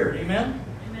the Spirit. Amen?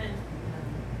 Amen.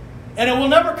 And it will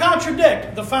never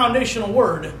contradict the foundational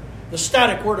Word, the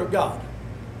static Word of God.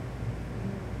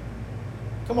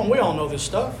 Come on, we all know this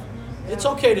stuff. It's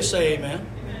okay to say amen.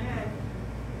 Amen.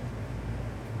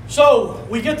 So,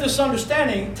 we get this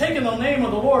understanding, taking the name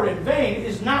of the Lord in vain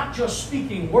is not just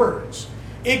speaking words.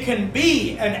 It can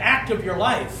be an act of your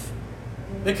life.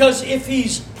 Because if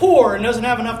he's poor and doesn't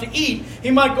have enough to eat,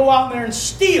 he might go out there and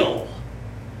steal.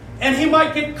 And he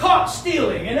might get caught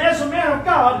stealing. And as a man of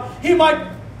God, he might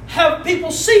have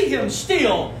people see him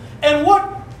steal. And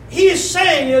what he is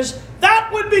saying is,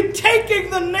 that would be taking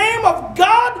the name of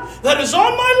God that is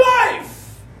on my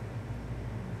life.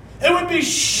 It would be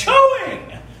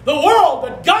showing the world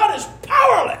that God is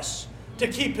powerless to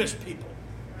keep His people.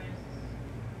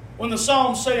 When the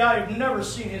Psalms say, I have never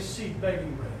seen His seed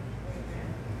begging bread.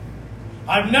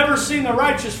 I've never seen the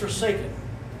righteous forsaken.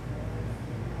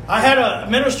 I had a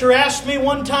minister ask me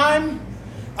one time,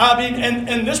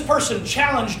 and this person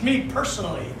challenged me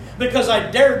personally because I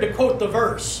dared to quote the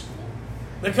verse.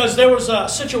 Because there was a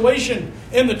situation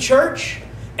in the church,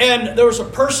 and there was a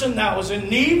person that was in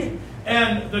need,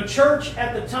 and the church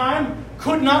at the time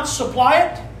could not supply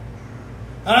it.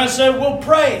 And I said, we'll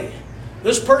pray.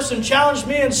 This person challenged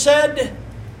me and said,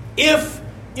 if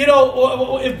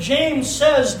James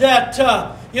says that,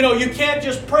 you can't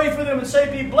just pray for them and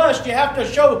say, be blessed. You have to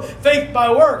show faith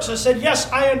by works. I said,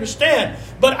 yes, I understand.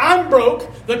 But I'm broke.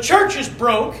 The church is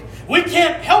broke. We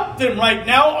can't help them right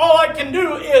now. All I can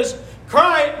do is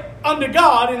cry unto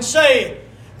God and say,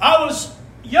 I was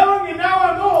young and now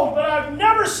I'm old, but I've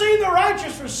never seen the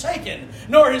righteous forsaken,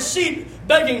 nor his seed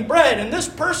begging bread. And this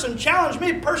person challenged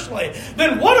me personally.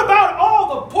 Then what about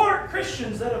all the poor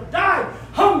Christians that have died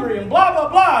hungry and blah, blah,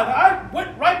 blah? And I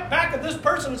went right back at this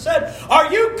person and said,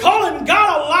 are you calling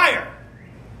God a liar?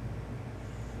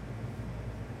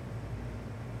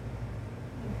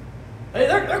 Hey,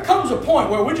 there comes a point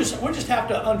where we just have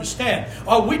to understand,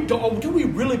 do we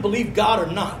really believe God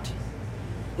or not?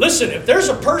 Listen, if there's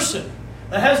a person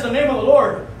that has the name of the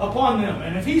Lord upon them,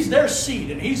 and if He's their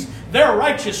seed and He's their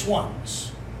righteous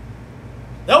ones,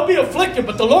 they'll be afflicted,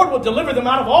 but the Lord will deliver them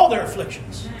out of all their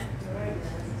afflictions.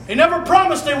 He never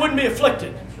promised they wouldn't be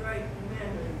afflicted.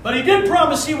 But He did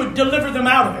promise He would deliver them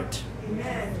out of it.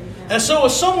 And so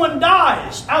if someone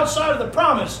dies outside of the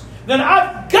promise, then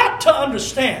I've got to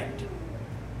understand,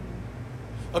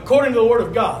 according to the Word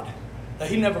of God, that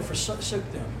He never forsook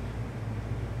them.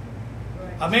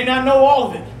 I may not know all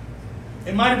of it.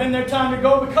 It might have been their time to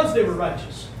go because they were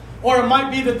righteous. Or it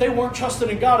might be that they weren't trusting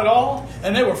in God at all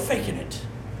and they were faking it.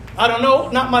 I don't know.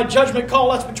 Not my judgment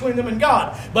call. That's between them and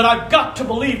God. But I've got to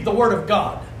believe the Word of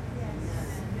God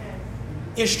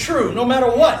is true no matter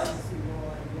what.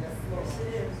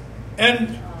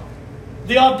 And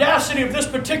the audacity of this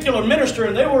particular minister,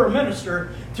 and they were a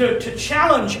minister, to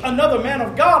challenge another man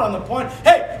of God on the point,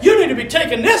 hey, you need to be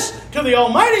taking this to the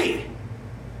Almighty.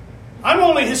 I'm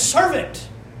only His servant.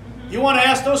 You want to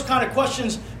ask those kind of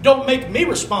questions, don't make me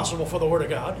responsible for the Word of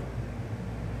God.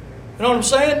 You know what I'm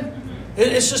saying?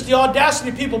 It's just the audacity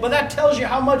of people, but that tells you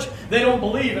how much they don't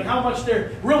believe and how much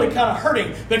they're really kind of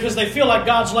hurting because they feel like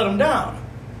God's let them down.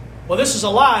 Well, this is a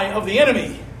lie of the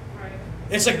enemy.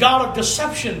 It's a god of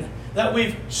deception that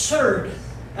we've served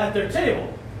at their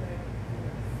table.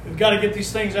 We've got to get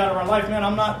these things out of our life. Man,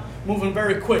 I'm not moving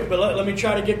very quick, but let me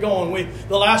try to get going.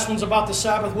 The last one's about the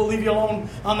Sabbath. We'll leave you alone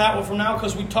on that one from now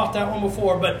because we taught that one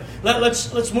before. But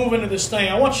let's move into this thing.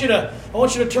 I want you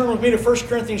to turn with me to 1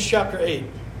 Corinthians chapter 8.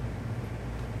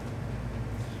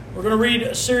 We're going to read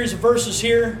a series of verses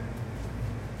here,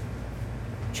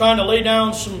 trying to lay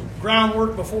down some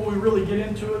groundwork before we really get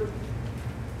into it.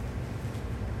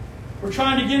 We're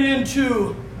trying to get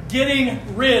into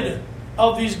getting rid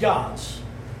of these gods.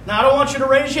 Now, I don't want you to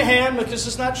raise your hand because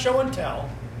it's not show and tell.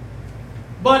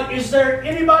 But is there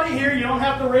anybody here, you don't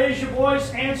have to raise your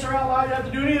voice, answer out loud, you don't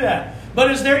have to do any of that. But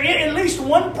is there at least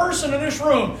one person in this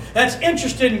room that's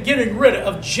interested in getting rid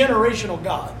of generational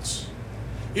gods?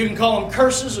 You can call them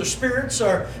curses or spirits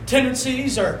or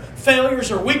tendencies or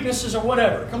failures or weaknesses or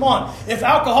whatever. Come on. If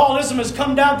alcoholism has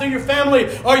come down through your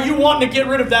family, are you wanting to get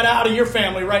rid of that out of your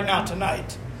family right now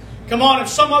tonight? Come on, if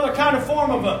some other kind of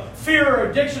form of a fear or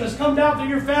addiction has come down through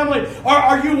your family,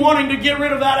 are you wanting to get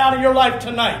rid of that out of your life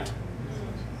tonight?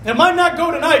 It might not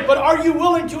go tonight, but are you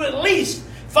willing to at least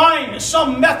find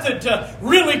some method to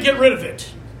really get rid of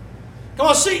it? Come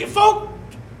on, see, folks,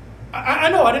 I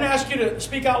know I didn't ask you to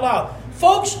speak out loud.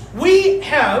 Folks, we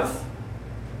have,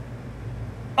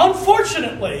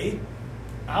 unfortunately,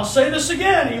 I'll say this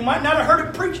again. You might not have heard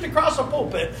it preached across a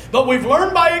pulpit, but we've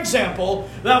learned by example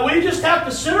that we just have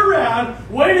to sit around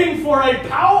waiting for a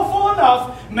powerful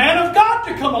enough man of God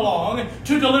to come along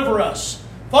to deliver us.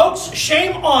 Folks,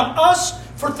 shame on us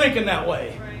for thinking that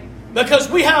way. Because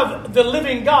we have the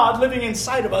living God living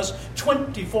inside of us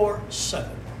 24/7.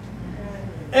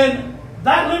 And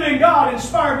that living God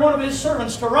inspired one of His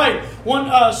servants to write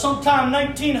sometime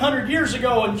 1900 years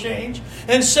ago and change,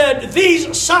 and said,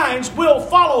 "These signs will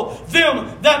follow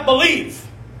them that believe."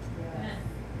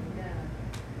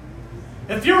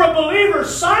 If you're a believer,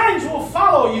 signs will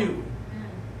follow you.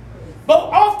 But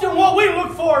often what we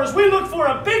look for is we look for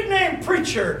a big-name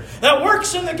preacher that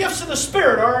works in the gifts of the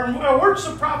Spirit or in works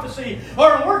of prophecy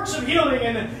or in works of healing.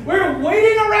 And we're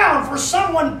waiting around for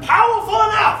someone powerful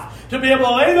enough to be able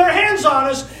to lay their hands on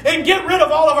us and get rid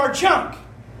of all of our junk.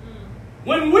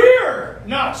 When we're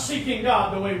not seeking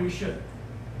God the way we should.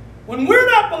 When we're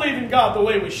not believing God the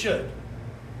way we should.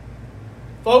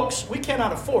 Folks, we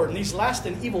cannot afford in these last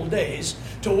and evil days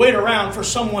to wait around for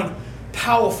someone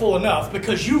powerful enough,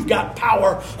 because you've got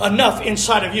power enough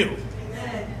inside of you.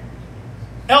 Amen.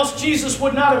 Else Jesus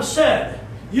would not have said,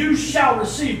 "You shall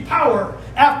receive power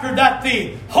after that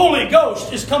the Holy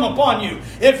Ghost is come upon you."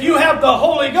 If you have the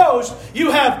Holy Ghost,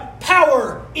 you have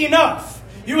power enough.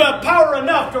 You have power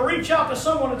enough to reach out to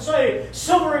someone and say,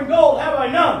 "Silver and gold have I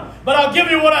none, but I'll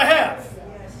give you what I have."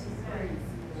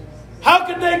 How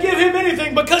could they give him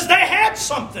anything? Because they had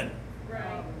something.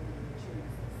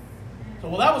 So,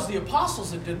 well, that was the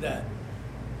apostles that did that.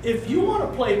 If you want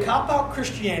to play cop-out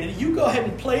Christianity, you go ahead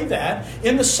and play that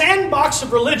in the sandbox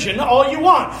of religion all you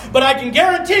want. But I can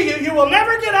guarantee you, you will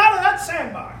never get out of that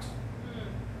sandbox.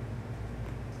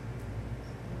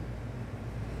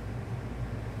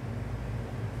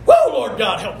 Woo, Lord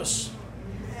God, help us.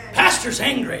 Pastor's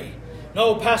angry.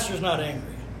 No, Pastor's not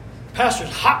angry.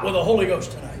 Pastor's hot with the Holy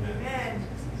Ghost tonight. Amen.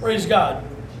 Praise God.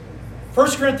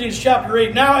 1 Corinthians chapter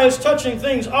 8, "Now as touching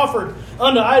things offered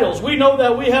unto idols, we know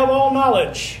that we have all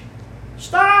knowledge."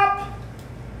 Stop!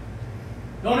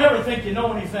 Don't ever think you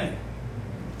know anything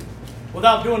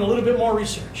without doing a little bit more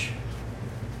research.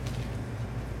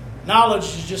 Knowledge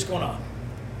is just going to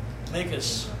make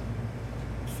us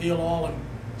feel all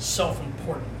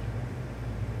self-important.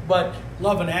 But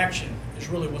love and action is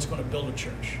really what's going to build a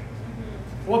church.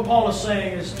 What Paul is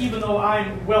saying is, even though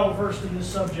I'm well versed in this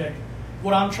subject,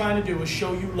 what I'm trying to do is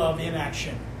show you love in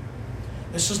action.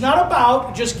 This is not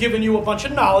about just giving you a bunch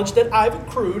of knowledge that I've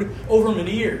accrued over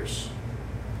many years.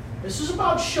 This is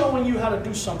about showing you how to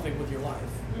do something with your life.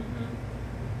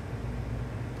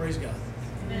 Praise God.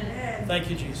 Amen.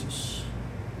 Thank you, Jesus.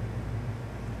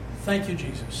 Thank you,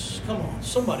 Jesus. Come on,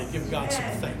 somebody give God some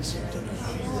thanks tonight.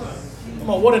 Come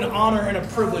on, what an honor and a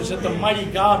privilege that the mighty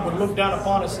God would look down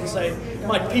upon us and say,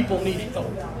 "My people need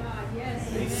help."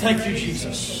 Thank you,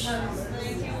 Jesus.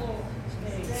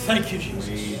 Thank you,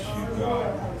 Jesus.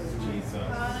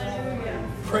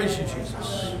 Praise you,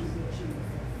 Jesus.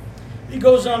 He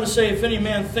goes on to say, "If any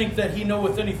man think that he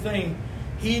knoweth anything,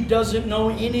 he doesn't know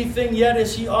anything yet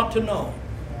as he ought to know."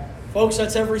 Folks,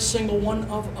 that's every single one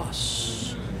of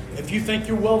us. If you think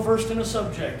you're well versed in a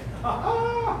subject,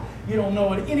 you don't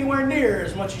know it anywhere near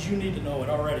as much as you need to know it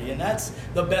already. And that's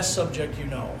the best subject you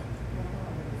know.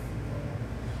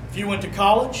 If you went to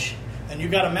college and you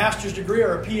got a master's degree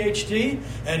or a PhD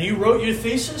and you wrote your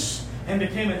thesis and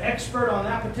became an expert on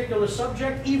that particular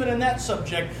subject, even in that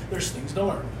subject, there's things to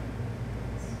learn.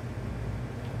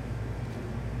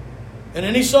 In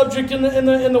any subject in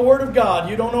the Word of God,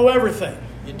 you don't know everything.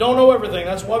 You don't know everything.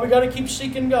 That's why we got to keep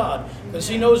seeking God, because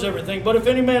He knows everything. But if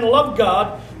any man love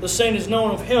God, the same is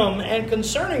known of Him. And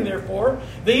concerning, therefore,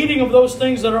 the eating of those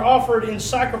things that are offered in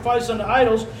sacrifice unto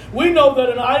idols, we know that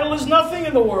an idol is nothing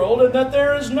in the world, and that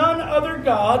there is none other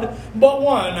God but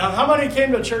one. Now, how many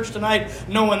came to church tonight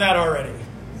knowing that already?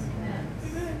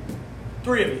 Amen.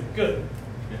 3 of you. Good.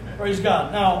 Praise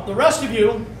God. Now, the rest of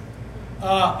you,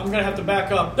 I'm going to have to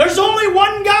back up. There's only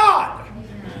one God.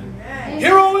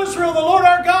 Hear, O Israel, the Lord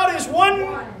our God is one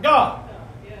God.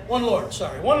 One Lord,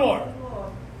 one Lord.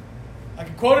 I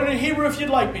can quote it in Hebrew if you'd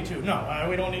like me to. No,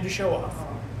 we don't need to show off.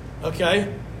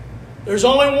 Okay? There's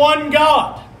only one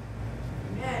God.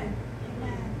 Amen.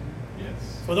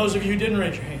 For those of you who didn't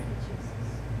raise your hand.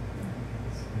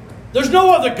 There's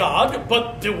no other God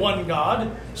but the one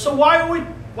God. So why are we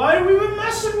even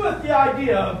messing with the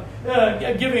idea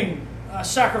of giving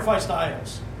sacrifice to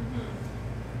idols?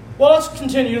 Well, let's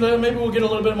continue. Maybe we'll get a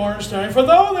little bit more understanding. For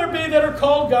though there be that are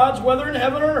called gods, whether in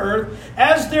heaven or on earth,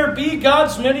 as there be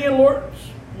gods many and lords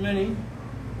many.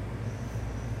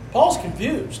 Paul's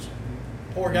confused.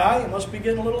 Poor guy, he must be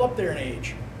getting a little up there in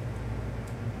age.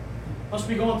 Must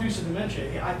be going through some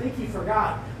dementia. I think he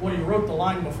forgot when he wrote the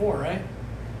line before, right?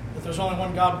 That there's only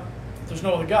one God, that there's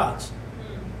no other gods.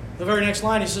 The very next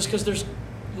line he says, because there's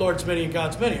Lord's many and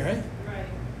God's many, right? Right.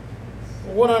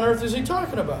 Well, what on earth is he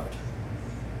talking about?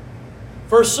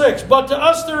 Verse 6, but to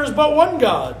us there is but one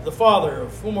God, the Father,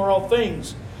 of whom are all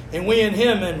things, and we in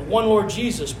him, and one Lord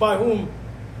Jesus, by whom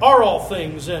are all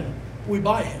things, and we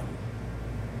by him.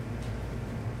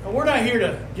 Now, we're not here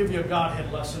to give you a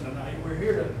Godhead lesson tonight. We're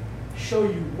here to show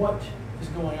you what is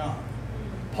going on.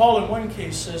 Paul in one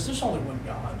case says there's only one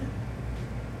God.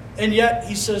 And yet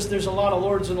he says there's a lot of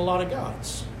lords and a lot of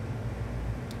gods.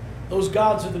 Those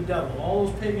gods are the devil. All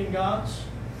those pagan gods,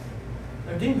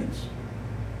 they're demons.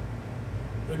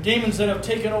 They're demons that have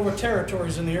taken over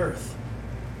territories in the earth.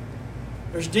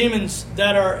 There's demons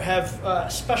that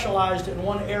have specialized in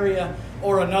one area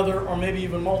or another, or maybe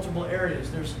even multiple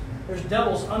areas. There's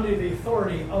devils under the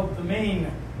authority of the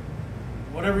main,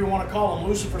 whatever you want to call them,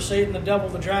 Lucifer, Satan, the devil,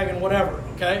 the dragon, whatever,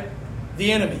 okay?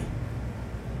 The enemy.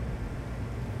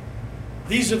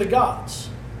 These are the gods.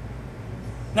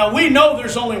 Now, we know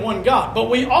there's only one God, but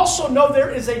we also know there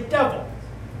is a devil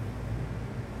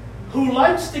who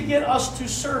likes to get us to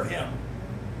serve him.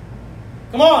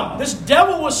 Come on, this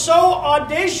devil was so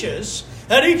audacious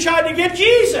that he tried to get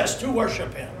Jesus to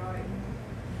worship him.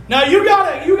 Now, you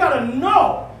gotta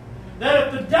know that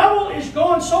if the devil is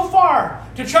going so far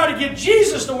to try to get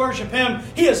Jesus to worship him,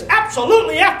 he is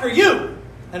absolutely after you,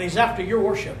 and he's after your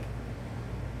worship.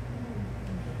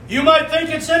 You might think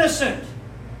it's innocent,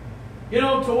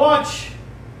 to watch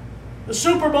the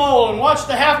Super Bowl and watch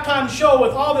the halftime show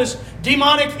with all this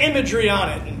demonic imagery on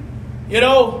it. And,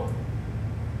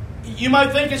 you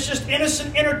might think it's just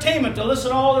innocent entertainment to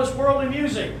listen to all this worldly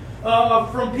music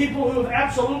from people who have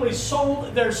absolutely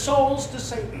sold their souls to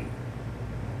Satan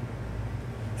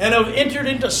and have entered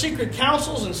into secret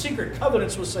councils and secret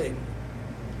covenants with Satan.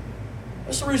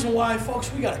 That's the reason why,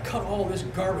 folks, we got to cut all this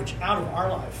garbage out of our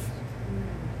life.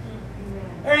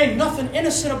 There ain't nothing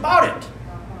innocent about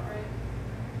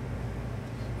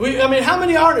it. How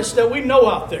many artists that we know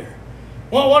out there?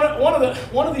 Well,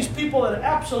 one of these people that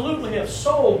absolutely have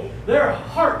sold their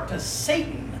heart to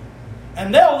Satan,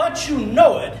 and they'll let you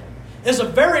know it, is a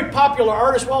very popular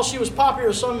artist. Well, she was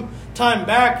popular some time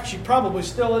back. She probably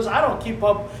still is. I don't keep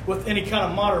up with any kind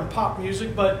of modern pop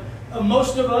music, but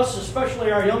most of us,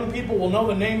 especially our young people, will know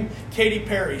the name Katy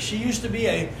Perry. She used to be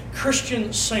a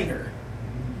Christian singer,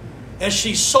 and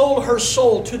she sold her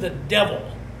soul to the devil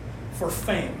for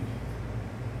fame.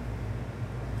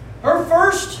 Her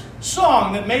first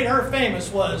song that made her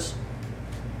famous was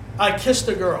I Kissed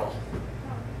a Girl.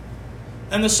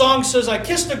 And the song says, I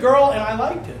kissed a girl and I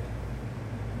liked it.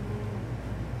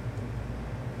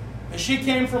 And she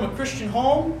came from a Christian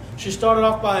home. She started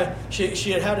off by,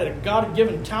 she had a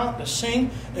God-given talent to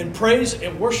sing and praise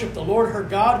and worship the Lord her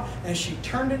God. And she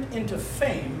turned it into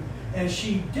fame. And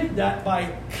she did that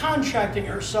by contracting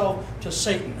herself to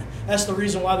Satan. That's the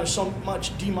reason why there's so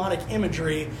much demonic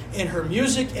imagery in her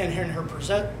music and in her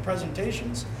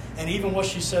presentations and even what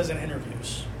she says in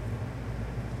interviews.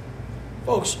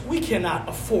 Folks, we cannot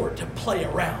afford to play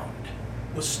around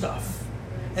with stuff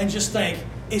and just think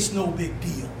it's no big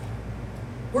deal.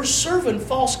 We're serving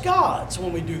false gods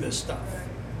when we do this stuff.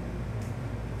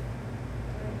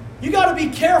 You got to be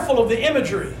careful of the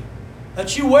imagery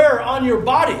that you wear on your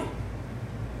body.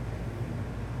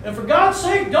 And for God's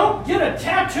sake, don't get a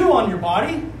tattoo on your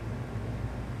body.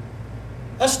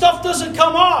 That stuff doesn't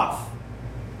come off.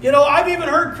 I've even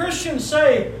heard Christians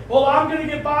say, well, I'm going to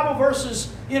get Bible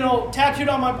verses, tattooed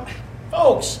on my body.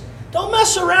 Folks, don't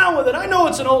mess around with it. I know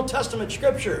it's an Old Testament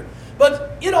scripture.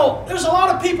 But, there's a lot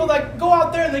of people that go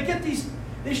out there and they get these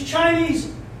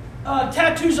Chinese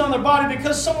tattoos on their body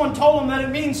because someone told them that it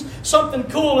means something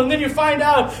cool. And then you find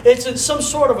out it's some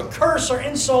sort of a curse or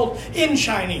insult in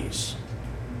Chinese.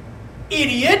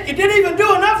 Idiot, you didn't even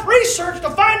do enough research to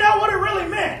find out what it really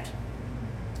meant.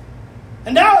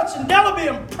 And now it's indelibly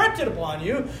imprinted upon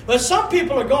you. But some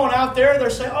people are going out there, they're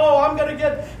saying, oh, I'm going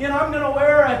to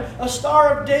wear a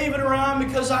Star of David around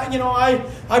because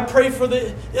I pray for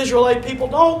the Israelite people.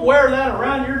 Don't wear that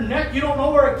around your neck. You don't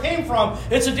know where it came from.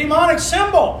 It's a demonic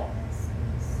symbol.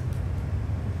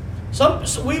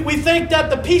 We think that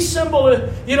the peace symbol,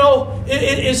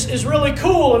 is really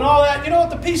cool and all that. You know what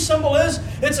the peace symbol is?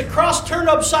 It's a cross turned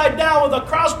upside down with the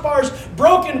crossbars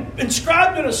broken,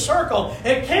 inscribed in a circle.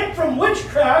 It came from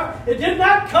witchcraft. It did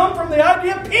not come from the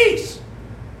idea of peace.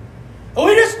 And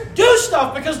we just do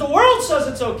stuff because the world says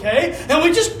it's okay, and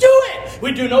we just do it.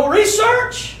 We do no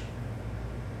research.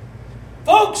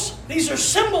 Folks, these are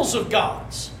symbols of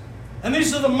gods. And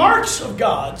these are the marks of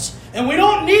gods. And we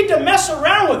don't need to mess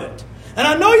around with it. And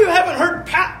I know you haven't heard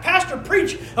Pastor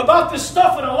preach about this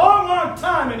stuff in a long, long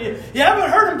time. And you haven't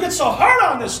heard him get so hard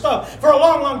on this stuff for a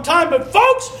long, long time. But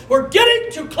folks, we're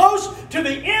getting too close to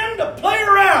the end to play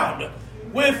around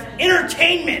with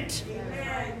entertainment.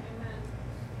 Amen.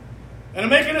 And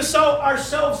making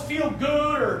ourselves feel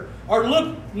good or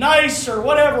look nice or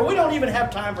whatever. We don't even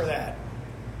have time for that.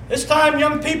 It's time,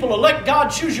 young people, to let God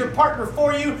choose your partner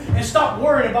for you and stop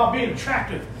worrying about being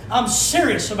attractive. I'm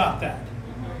serious about that.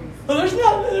 Well,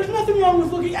 there's nothing wrong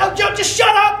with looking out. Just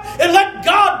shut up and let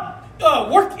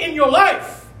God work in your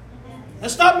life.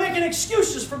 And stop making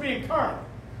excuses for being carnal.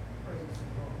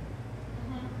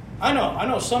 I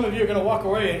know some of you are going to walk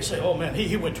away and say, oh man,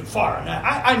 he went too far on that.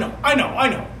 I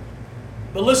know.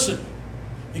 But listen,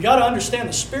 you got to understand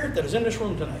the spirit that is in this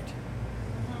room tonight.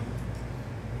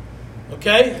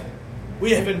 Okay?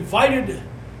 We have invited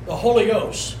the Holy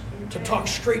Ghost to talk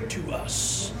straight to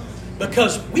us.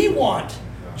 Because we want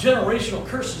generational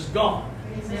curses gone.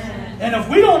 Amen. And if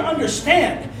we don't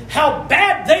understand how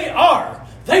bad they are,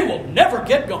 they will never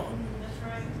get gone.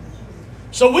 That's right.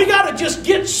 So we got to just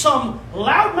get some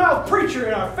loudmouth preacher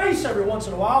in our face every once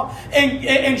in a while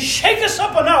and shake us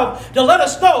up enough to let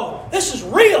us know this is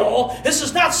real. This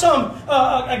is not some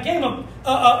a game of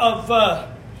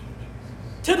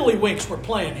tiddlywinks we're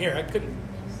playing here. I couldn't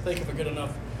think of a good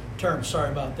enough term. Sorry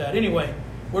about that. Anyway,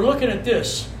 we're looking at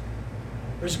this.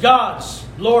 There's gods,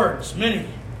 lords, many.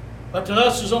 But to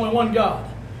us there's only one God.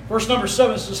 Verse number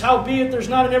 7 says, howbeit there's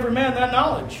not in every man that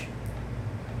knowledge.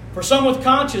 For some with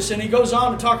conscience, and he goes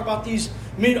on to talk about these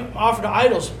meat offered to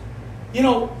idols. You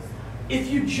know, if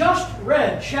you just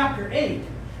read chapter 8,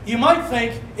 you might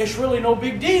think it's really no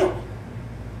big deal.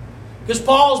 Because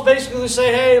Paul's basically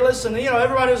saying, hey, listen,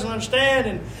 everybody doesn't understand,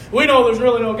 and we know there's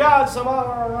really no God. So,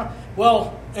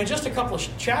 well, in just a couple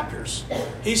of chapters,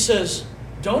 he says,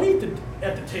 don't eat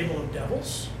at the table of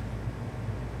devils.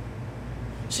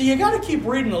 See, you got to keep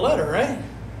reading the letter, right?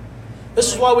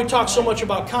 This is why we talk so much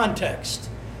about context.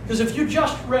 Because if you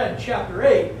just read chapter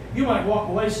 8, you might walk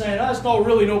away saying, that's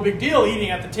really no big deal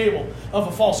eating at the table of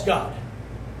a false god.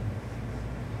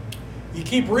 You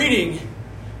keep reading,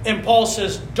 and Paul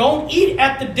says, don't eat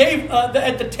at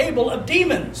the table of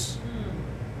demons.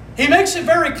 He makes it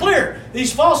very clear.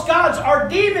 These false gods are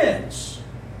demons.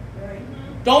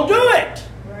 Right. Don't do it.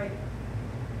 Right.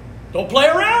 Don't play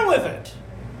around with it.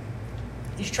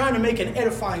 He's trying to make an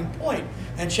edifying point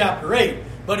in chapter 8,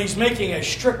 but he's making a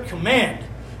strict command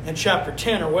in chapter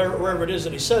 10 or wherever it is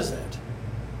that he says that.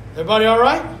 Everybody all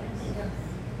right?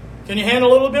 Can you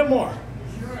handle a little bit more?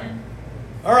 Sure.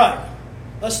 All right.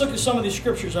 Let's look at some of these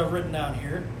scriptures I've written down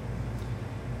here.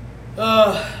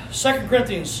 2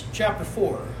 Corinthians chapter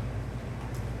 4.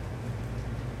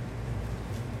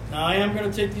 Now, I am going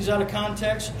to take these out of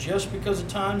context just because of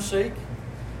time's sake.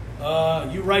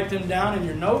 You write them down in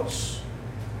your notes,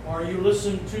 or you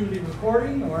listen to the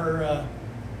recording, or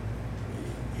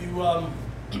you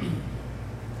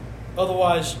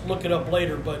otherwise look it up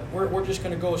later. But we're just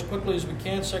going to go as quickly as we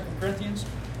can. 2 Corinthians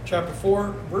chapter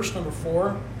 4, verse number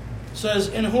 4 says,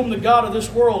 in whom the God of this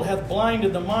world hath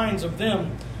blinded the minds of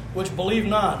them which believe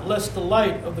not, lest the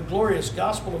light of the glorious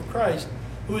gospel of Christ,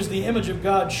 who is the image of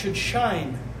God, should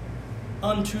shine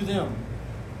unto them.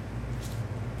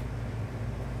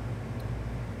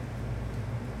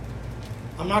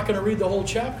 I'm not going to read the whole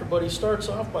chapter, but he starts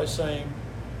off by saying,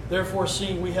 therefore,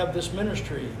 seeing we have this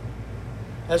ministry,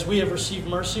 as we have received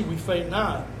mercy, we faint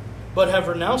not, but have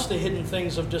renounced the hidden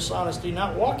things of dishonesty,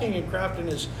 not walking in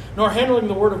craftiness, nor handling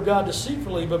the word of God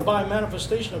deceitfully, but by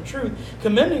manifestation of truth,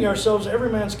 commending ourselves every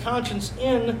man's conscience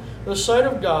in the sight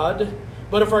of God.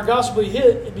 But if our gospel be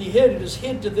hid, it is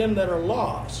hid to them that are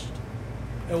lost.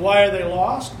 And why are they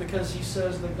lost? Because he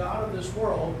says the God of this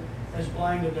world has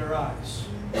blinded their eyes.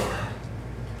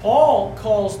 Paul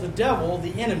calls the devil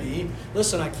the enemy.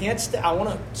 Listen, I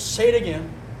want to say it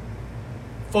again.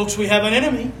 Folks, we have an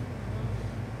enemy.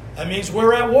 That means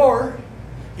we're at war.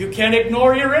 You can't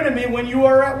ignore your enemy when you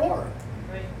are at war.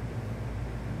 Right.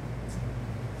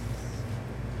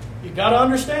 You got to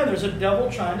understand there's a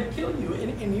devil trying to kill you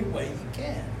in any way he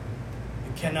can.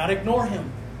 You cannot ignore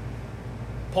him.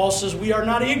 Paul says we are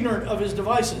not ignorant of his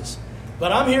devices.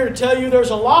 But I'm here to tell you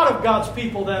there's a lot of God's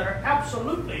people that are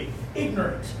absolutely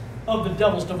ignorant of the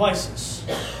devil's devices.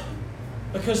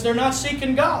 Because they're not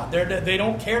seeking God. They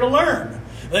don't care to learn.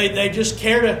 They just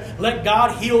care to let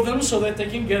God heal them so that they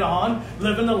can get on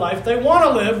living the life they want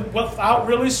to live without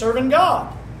really serving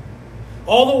God.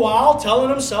 All the while telling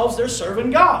themselves they're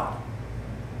serving God.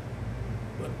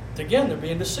 But again, they're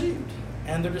being deceived.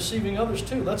 And they're deceiving others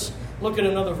too. Let's look at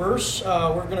another verse.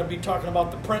 We're going to be talking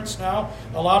about the prince now.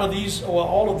 All of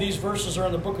these verses are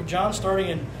in the book of John, starting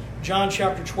in John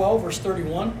chapter 12, verse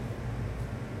 31.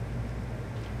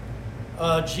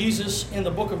 Jesus in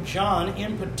the book of John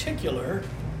in particular,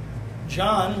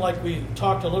 John, like we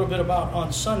talked a little bit about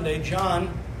on Sunday, it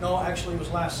was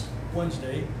last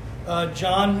Wednesday.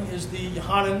 John is the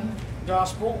Hanan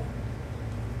gospel.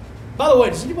 By the way,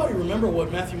 does anybody remember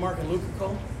what Matthew, Mark, and Luke are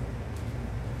called?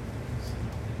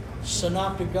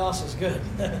 Synoptic Gospels. Good.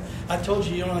 I told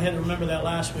you only had to remember that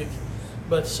last week.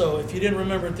 But so if you didn't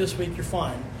remember it this week, you're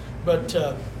fine. But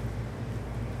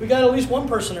we got at least one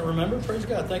person that remembered. Praise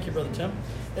God. Thank you, Brother Tim.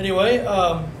 Anyway,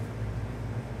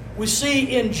 we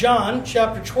see in John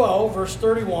chapter 12, verse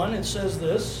 31, it says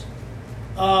this.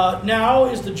 Now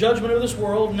is the judgment of this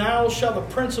world. Now shall the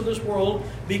prince of this world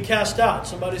be cast out.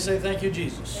 Somebody say, thank you,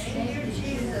 Jesus. Thank you,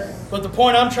 Jesus. But the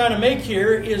point I'm trying to make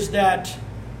here is that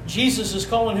Jesus is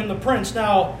calling him the prince.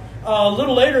 Now, a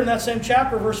little later in that same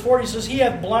chapter, verse 40, he says, He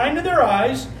hath blinded their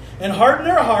eyes and hardened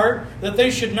their heart, that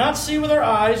they should not see with their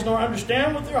eyes, nor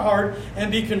understand with their heart,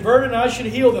 and be converted, and I should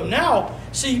heal them. Now,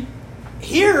 see,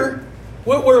 here,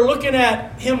 we're looking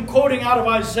at him quoting out of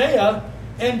Isaiah,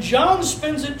 and John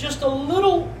spins it just a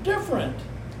little different.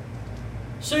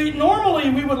 See, normally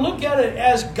we would look at it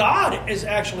as God is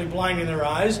actually blinding their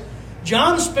eyes.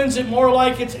 John spins it more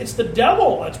like it's the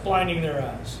devil that's blinding their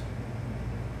eyes.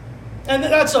 And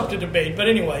that's up to debate. But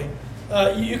anyway,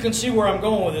 you can see where I'm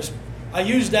going with this. I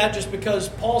use that just because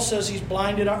Paul says he's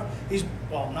blinded not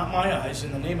my eyes,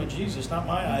 in the name of Jesus, not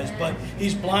my eyes, but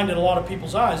he's blinded a lot of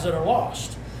people's eyes that are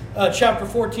lost. Chapter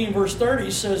 14, verse 30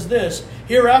 says this,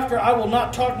 Hereafter I will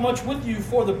not talk much with you,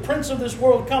 for the prince of this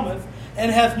world cometh,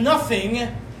 and hath nothing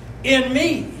in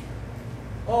me.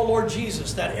 Oh, Lord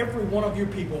Jesus, that every one of your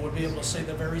people would be able to say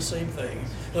the very same thing.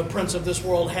 The prince of this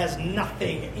world has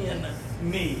nothing in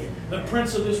me. The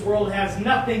prince of this world has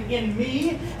nothing in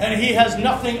me, and he has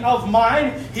nothing of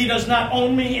mine. He does not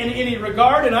own me in any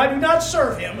regard, and I do not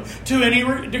serve him to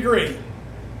any degree.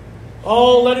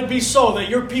 Oh, let it be so that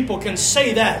your people can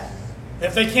say that.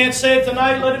 If they can't say it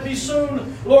tonight, let it be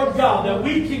soon, Lord God, that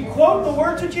we can quote the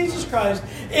words of Jesus Christ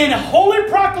in holy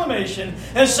proclamation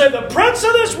and say, the prince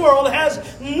of this world has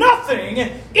nothing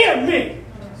in me.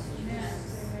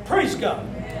 Praise God.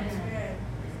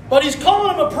 But he's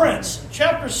calling him a prince.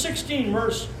 Chapter 16,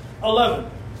 verse 11.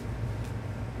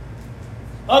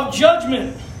 Of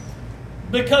judgment,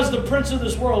 because the prince of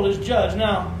this world is judged.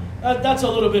 Now, that's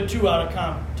a little bit too out of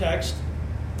context.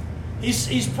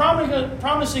 He's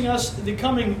promising us the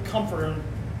coming comforter.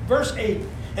 Verse 8,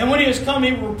 And when he has come,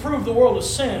 he will reprove the world of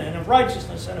sin, and of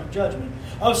righteousness, and of judgment.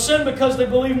 Of sin, because they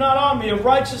believe not on me. Of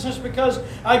righteousness, because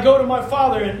I go to my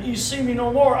Father, and ye see me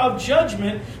no more. Of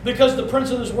judgment, because the prince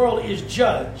of this world is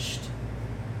judged.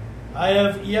 I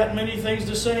have yet many things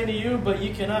to say unto you, but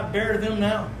ye cannot bear them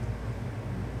now.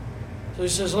 So he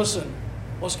says, listen,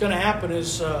 what's going to happen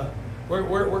is we're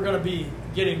going to be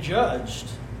getting judged.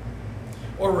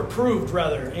 Or reproved,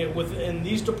 rather, in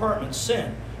these departments: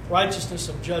 sin, righteousness,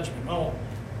 of judgment. Oh,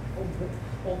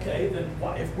 okay, then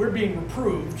if we're being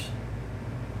reproved,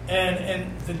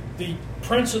 and the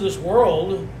prince of this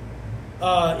world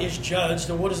is judged,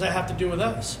 then what does that have to do with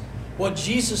us? What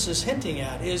Jesus is hinting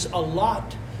at is a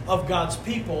lot of God's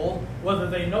people, whether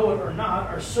they know it or not,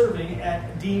 are serving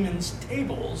at demons'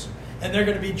 tables, and they're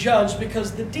going to be judged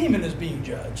because the demon is being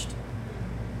judged.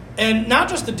 And not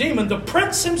just the demon, the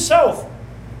prince himself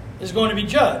is going to be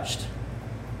judged.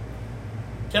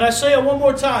 Can I say it one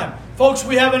more time? Folks,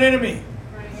 we have an enemy,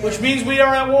 which means we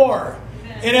are at war.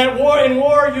 And in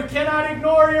war, you cannot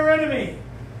ignore your enemy.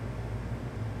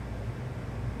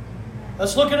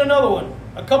 Let's look at another one.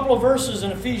 A couple of verses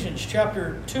in Ephesians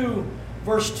chapter 2,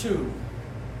 verse 2.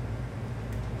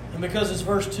 And because it's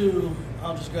verse 2,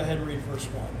 I'll just go ahead and read verse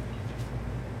 1.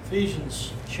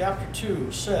 Ephesians chapter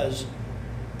 2 says,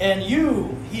 And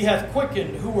you he hath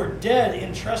quickened, who were dead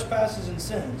in trespasses and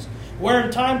sins, where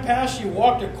in time past you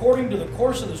walked according to the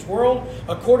course of this world,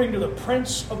 according to the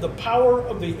prince of the power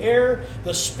of the air,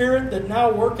 the spirit that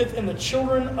now worketh in the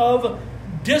children of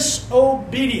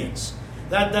disobedience.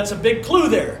 That's a big clue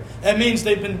there. That means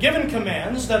they've been given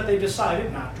commands that they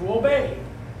decided not to obey.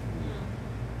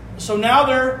 So now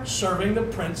they're serving the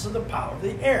prince of the power of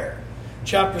the air.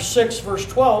 Chapter 6, verse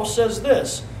 12 says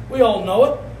this. We all know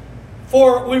it.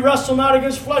 For we wrestle not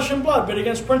against flesh and blood, but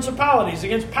against principalities,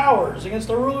 against powers, against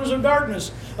the rulers of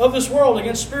darkness of this world,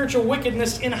 against spiritual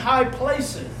wickedness in high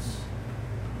places.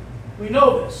 We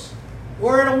know this.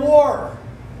 We're in a war.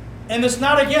 And it's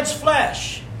not against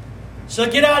flesh.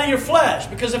 So get out of your flesh.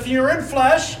 Because if you're in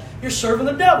flesh, you're serving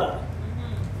the devil.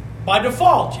 By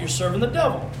default, you're serving the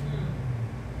devil.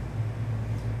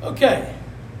 Okay.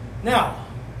 Now,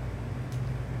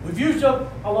 We've used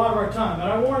up a lot of our time,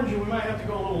 and I warned you we might have to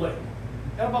go a little late.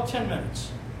 Got about 10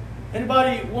 minutes.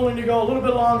 Anybody willing to go a little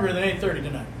bit longer than 8:30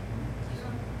 tonight?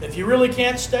 If you really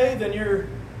can't stay, then you're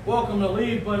welcome to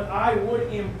leave, but I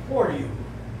would implore you,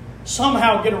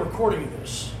 somehow get a recording of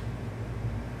this.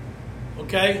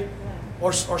 Okay?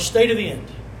 Or stay to the end.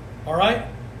 All right?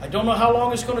 I don't know how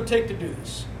long it's going to take to do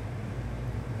this.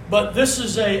 But this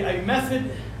is a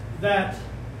method that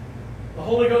the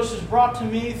Holy Ghost has brought to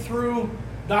me through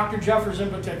Dr. Jeffers in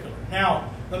particular.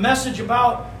 Now, the message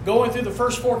about going through the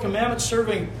first 4 commandments,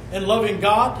 serving and loving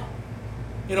God,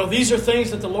 these are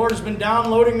things that the Lord has been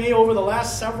downloading me over the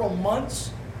last several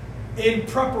months in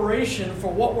preparation for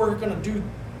what we're going to do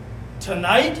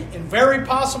tonight and very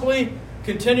possibly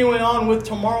continuing on with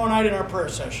tomorrow night in our prayer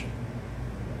session.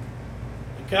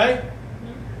 Okay?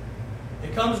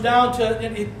 It comes down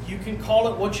to, you can call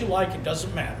it what you like, it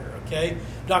doesn't matter. Okay?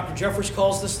 Dr. Jeffers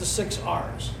calls this the 6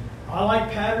 R's. I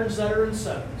like patterns that are in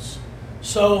 7s.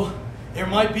 So there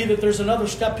might be that there's another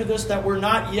step to this that we're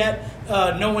not yet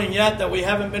knowing yet, that we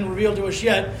haven't been revealed to us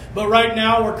yet. But right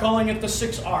now we're calling it the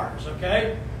 6 R's.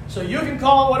 Okay? So you can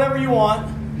call it whatever you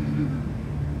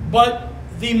want. But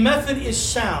the method is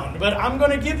sound. But I'm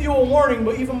going to give you a warning,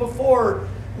 but even before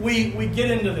we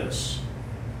get into this.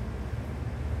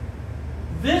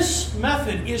 This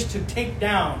method is to take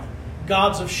down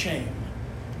gods of shame,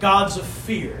 gods of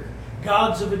fear,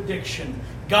 gods of addiction,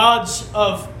 gods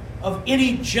of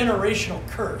any generational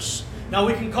curse. Now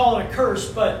we can call it a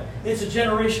curse, but it's a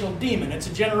generational demon. It's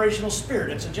a generational spirit.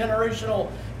 It's a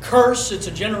generational curse. It's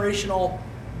a generational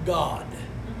god.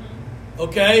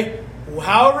 Okay?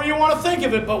 However you want to think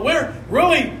of it, but we're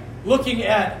really looking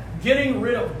at getting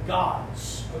rid of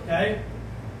gods. Okay?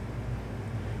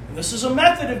 And this is a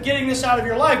method of getting this out of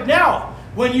your life. Now,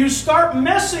 when you start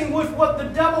messing with what the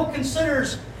devil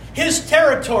considers his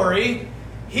territory,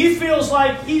 he feels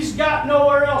like he's got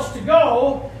nowhere else to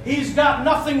go. He's got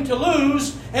nothing to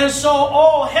lose. And so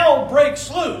all hell breaks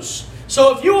loose.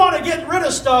 So if you want to get rid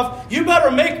of stuff, you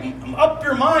better make up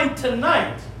your mind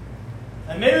tonight,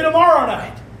 and maybe tomorrow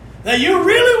night, that you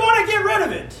really want to get rid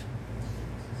of it.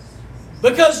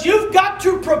 Because you've got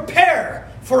to prepare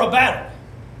for a battle.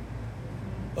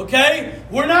 Okay?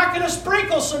 We're not going to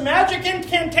sprinkle some magic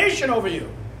incantation over you.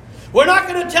 We're not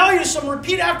going to tell you some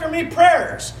repeat after me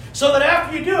prayers so that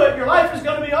after you do it, your life is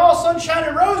going to be all sunshine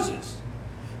and roses.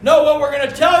 No, what we're going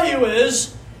to tell you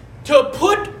is to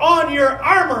put on your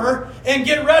armor and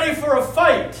get ready for a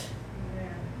fight.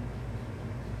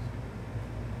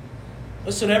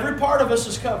 Listen, every part of us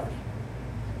is covered.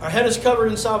 Our head is covered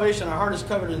in salvation. Our heart is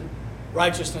covered in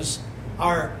righteousness.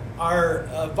 Our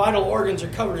vital organs are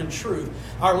covered in truth.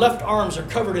 Our left arms are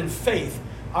covered in faith.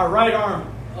 Our right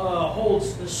arm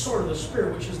holds the sword of the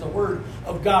Spirit, which is the Word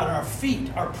of God. And our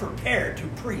feet are prepared to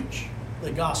preach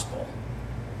the gospel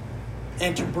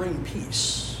and to bring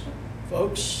peace.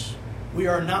 Folks, we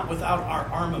are not without our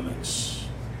armaments.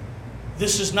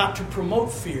 This is not to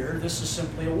promote fear. This is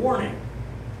simply a warning.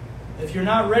 If you're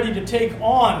not ready to take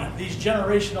on these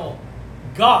generational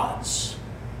gods,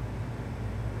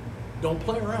 don't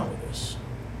play around with this.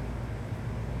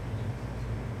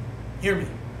 Hear me.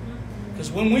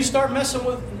 Because when we start messing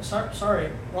with,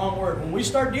 wrong word. When we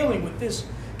start dealing with this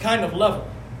kind of level,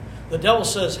 the devil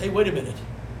says, hey, wait a minute.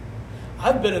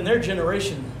 I've been in their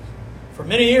generation for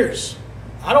many years.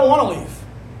 I don't want to leave.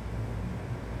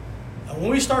 And when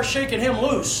we start shaking him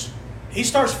loose, he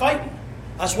starts fighting.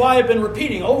 That's why I've been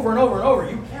repeating over and over and over.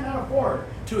 You cannot afford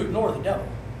to ignore the devil.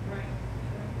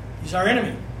 He's our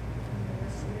enemy.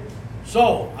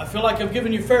 So, I feel like I've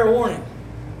given you fair warning.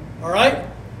 All right?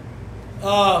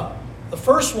 The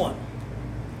first one,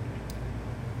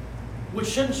 which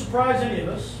shouldn't surprise any of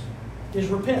us, is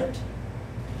repent.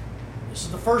 This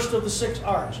is the first of the 6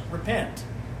 R's. Repent.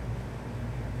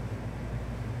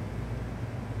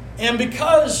 And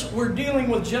because we're dealing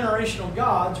with generational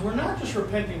gods, we're not just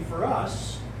repenting for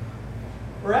us.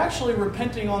 We're actually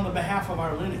repenting on the behalf of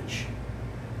our lineage.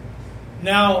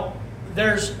 Now,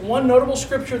 there's one notable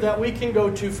scripture that we can go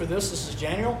to for this. This is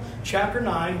Daniel chapter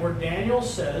 9, where Daniel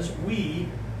says, we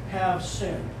have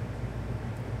sinned.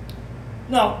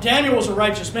 Now, Daniel was a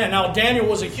righteous man. Now, Daniel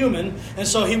was a human, and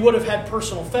so he would have had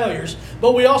personal failures.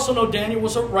 But we also know Daniel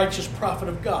was a righteous prophet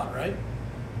of God, right?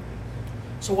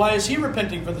 So why is he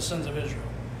repenting for the sins of Israel?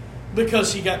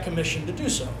 Because he got commissioned to do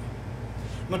so.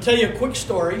 I'm going to tell you a quick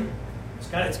story. It's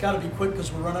got to be quick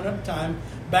because we're running out of time.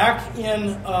 Back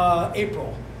in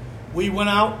April, we went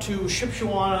out to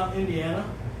Shipshewana, Indiana,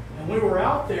 and we were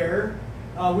out there.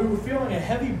 We were feeling a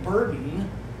heavy burden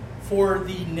for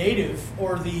the native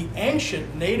or the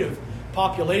ancient native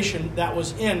population that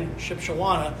was in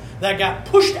Shipshewana that got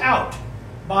pushed out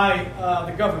by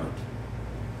the government.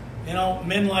 You know,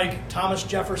 men like Thomas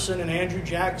Jefferson and Andrew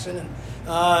Jackson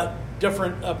and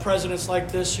different presidents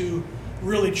like this who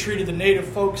really treated the native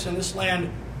folks in this land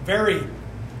very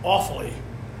awfully.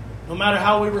 No matter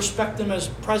how we respect them as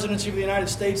presidents of the United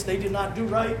States, they did not do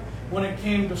right when it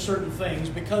came to certain things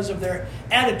because of their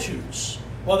attitudes.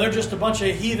 Well, they're just a bunch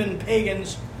of heathen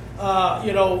pagans,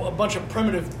 a bunch of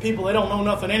primitive people. They don't know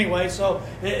nothing anyway, so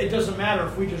it doesn't matter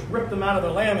if we just rip them out of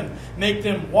their land and make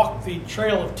them walk the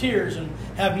trail of tears and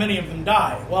have many of them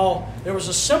die. Well, there was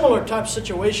a similar type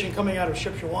situation coming out of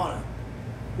Shipshewana.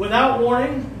 Without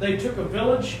warning, they took a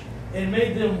village and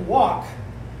made them walk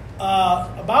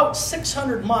about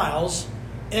 600 miles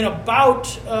in about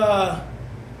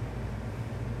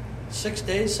 6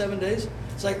 days, 7 days.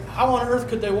 It's like, how on earth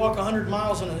could they walk 100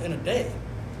 miles in a day?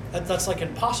 That's like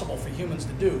impossible for humans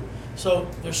to do. So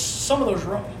there's some of those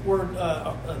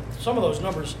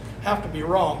numbers have to be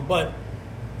wrong. But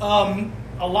a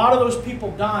lot of those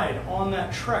people died on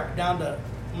that trek down to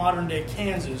modern day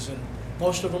Kansas, and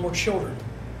most of them were children.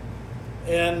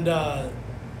 And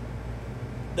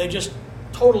they just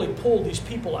totally pulled these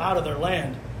people out of their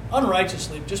land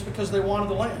unrighteously just because they wanted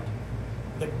the land.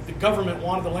 The government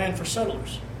wanted the land for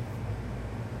settlers.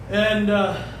 And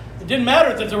it didn't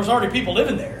matter that there was already people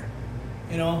living there,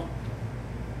 you know.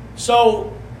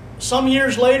 So some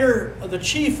years later, the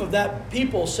chief of that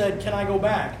people said, "Can I go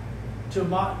back to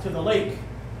the lake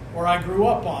where I grew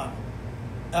up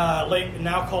on, lake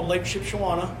now called Lake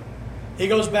Shipshewana?" He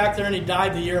goes back there and he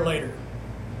died the year later.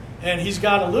 And he's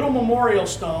got a little memorial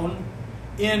stone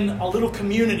in a little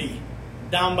community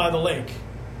down by the lake.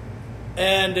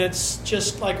 And it's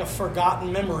just like a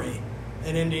forgotten memory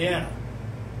in Indiana.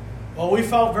 Well, we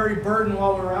felt very burdened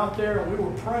while we were out there, and we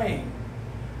were praying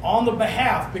on the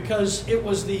behalf, because it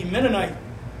was the Mennonite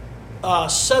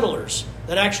settlers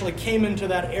that actually came into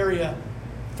that area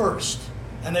first.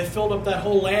 And they filled up that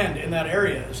whole land in that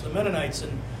area. It's the Mennonites.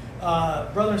 And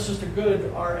Brother and Sister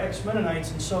Good are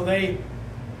ex-Mennonites, and so they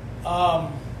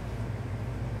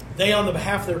on the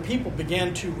behalf of their people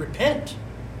began to repent.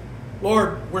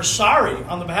 Lord, we're sorry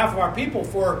on the behalf of our people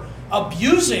for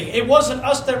abusing. It wasn't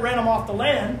us that ran them off the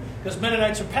land, because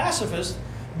Mennonites are pacifists,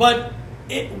 but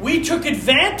we took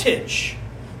advantage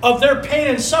of their pain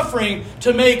and suffering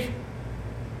to make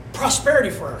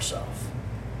prosperity for ourselves.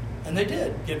 And they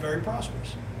did get very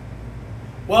prosperous.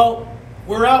 Well,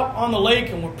 we're out on the lake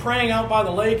and we're praying out by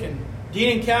the lake, and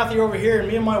Dean and Kathy over here, and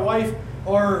me and my wife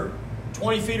are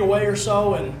 20 feet away or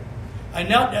so, and I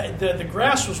knelt. The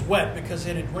grass was wet because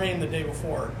it had rained the day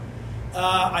before.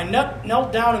 I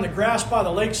knelt down in the grass by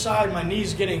the lakeside, my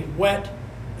knees getting wet.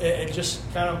 It just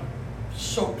kind of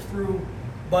soaked through.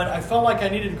 But I felt like I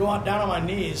needed to go down on my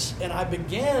knees, and I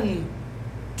began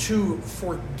to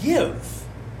forgive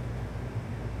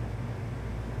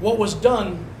what was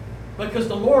done, because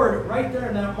the Lord, right there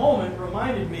in that moment,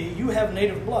 reminded me, you have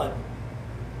native blood.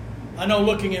 I know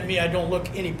looking at me, I don't look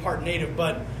any part native,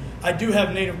 but I do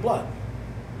have native blood.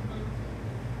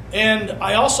 And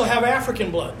I also have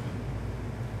African blood.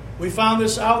 We found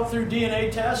this out through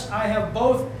DNA tests. I have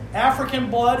both African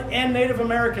blood and Native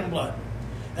American blood.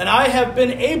 And I have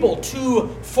been able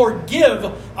to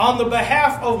forgive on the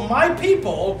behalf of my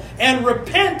people and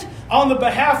repent on the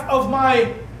behalf of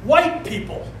my white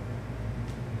people.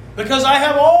 Because I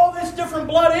have all this different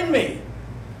blood in me.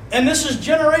 And this is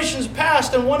generations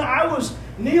past. And when I was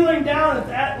kneeling down at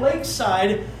that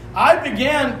lakeside, I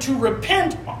began to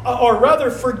repent, or rather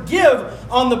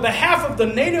forgive, on the behalf of the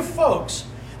native folks.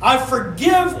 I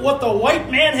forgive what the white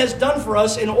man has done for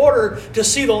us in order to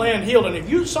see the land healed.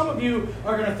 And some of you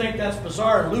are going to think that's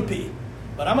bizarre and loopy,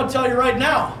 but I'm going to tell you right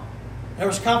now, there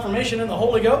was confirmation in the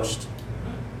Holy Ghost.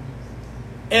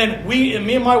 And me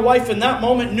and my wife in that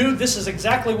moment knew this is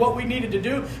exactly what we needed to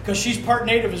do, because she's part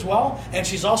native as well, and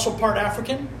she's also part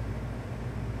African.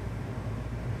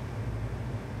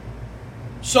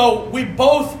 So we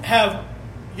both have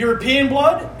European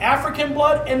blood, African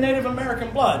blood, and Native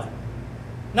American blood.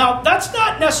 Now, that's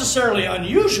not necessarily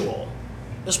unusual,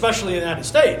 especially in the United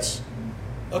States.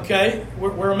 Okay?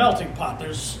 We're a melting pot.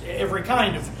 There's every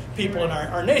kind of people in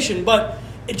our nation. But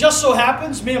it just so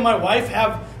happens me and my wife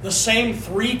have the same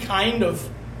three kind of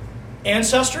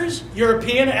ancestries: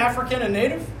 European, African, and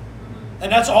Native. And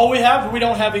that's all we have. We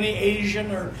don't have any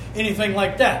Asian or anything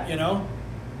like that, you know.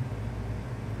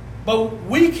 But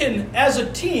we can, as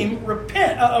a team,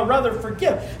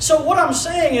 forgive. So what I'm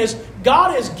saying is,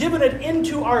 God has given it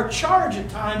into our charge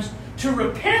at times to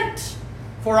repent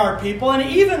for our people, and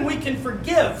even we can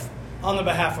forgive on the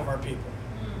behalf of our people.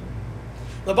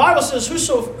 The Bible says,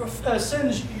 whoso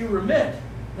sins you remit,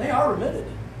 they are remitted.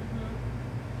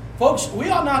 Folks, we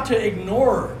ought not to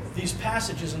ignore these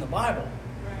passages in the Bible.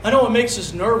 I know it makes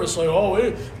us nervous, like, oh,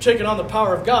 we're taking on the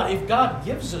power of God. If God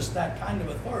gives us that kind of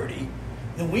authority,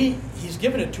 then He's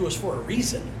given it to us for a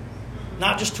reason,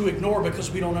 not just to ignore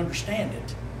because we don't understand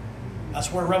it.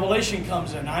 That's where Revelation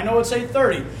comes in. I know it's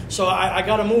 8:30, so I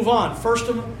got to move on. First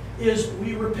of them is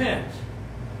we repent.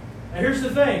 Now here's the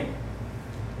thing.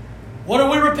 What do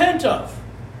we repent of?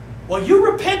 Well,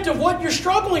 you repent of what you're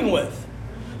struggling with.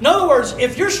 In other words,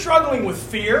 if you're struggling with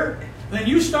fear, then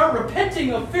you start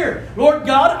repenting of fear. Lord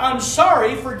God, I'm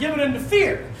sorry for giving into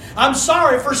fear. I'm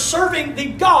sorry for serving the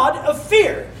God of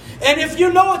fear. And if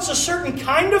you know it's a certain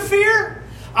kind of fear,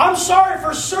 I'm sorry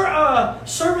for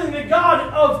serving the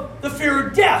God of the fear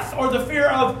of death, or the fear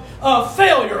of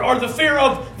failure, or the fear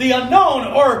of the unknown,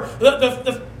 or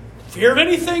the fear of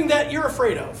anything that you're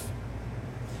afraid of.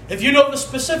 If you know the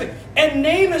specific. And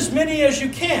name as many as you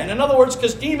can. In other words,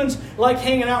 because demons like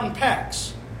hanging out in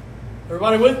packs.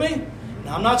 Everybody with me?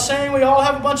 Now, I'm not saying we all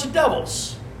have a bunch of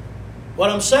devils. What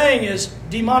I'm saying is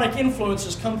demonic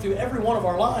influences come through every one of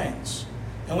our lines.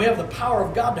 And we have the power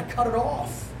of God to cut it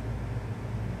off.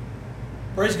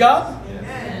 Praise God?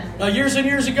 Amen. Now, years and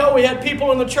years ago, we had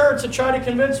people in the church that tried to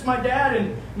convince my dad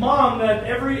and mom that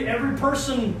every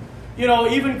person,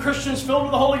 even Christians filled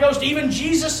with the Holy Ghost, even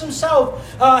Jesus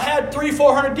himself had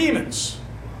 300-400 demons.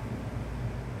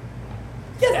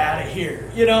 Get out of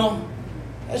here,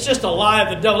 That's just a lie of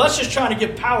the devil. That's just trying to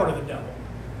give power to the devil.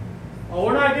 Well,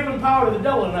 we're not giving power to the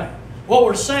devil tonight. What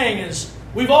we're saying is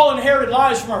we've all inherited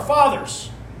lies from our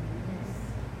fathers.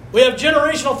 We have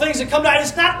generational things that come down.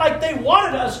 It's not like they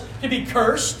wanted us to be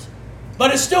cursed,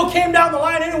 but it still came down the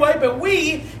line anyway. But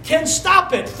we can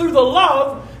stop it through the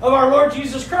love of our Lord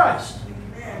Jesus Christ.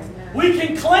 We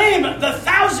can claim the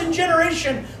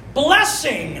 1,000-generation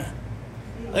blessing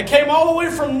that came all the way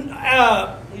from,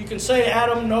 you can say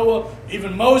Adam, Noah,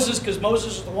 even Moses, because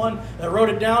Moses is the one that wrote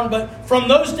it down. But from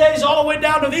those days all the way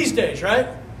down to these days, right?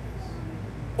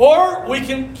 Or we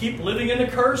can keep living in the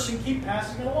curse and keep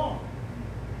passing it along.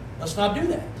 Let's not do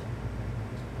that.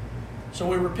 So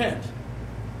we repent.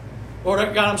 Lord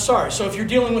God, I'm sorry. So if you're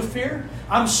dealing with fear,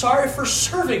 I'm sorry for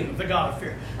serving the God of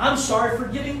fear. I'm sorry for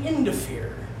giving into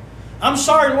fear. I'm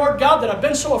sorry, Lord God, that I've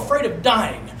been so afraid of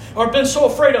dying, or I've been so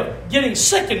afraid of getting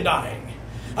sick and dying.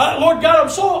 Lord God,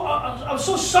 I'm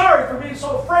so sorry for being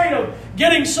so afraid of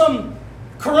getting some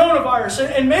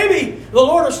coronavirus. And maybe the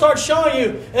Lord will start showing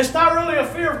you it's not really a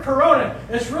fear of corona.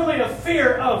 It's really a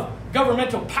fear of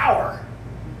governmental power.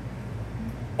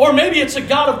 Or maybe it's a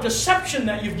God of deception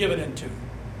that you've given into.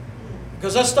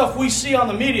 Because that stuff we see on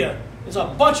the media is a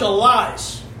bunch of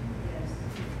lies.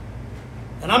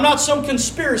 And I'm not some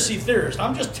conspiracy theorist.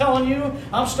 I'm just telling you,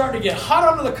 I'm starting to get hot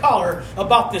under the collar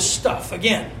about this stuff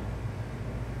again.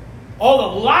 All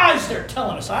the lies they're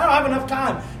telling us. I don't have enough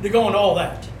time to go into all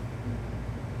that.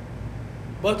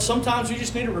 But sometimes we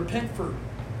just need to repent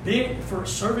for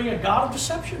serving a God of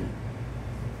deception.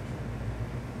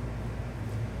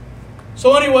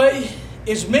 So anyway,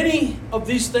 as many of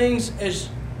these things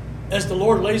as the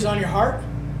Lord lays on your heart,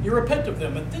 you repent of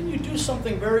them. But then you do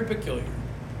something very peculiar.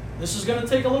 This is going to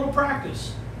take a little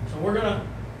practice. So we're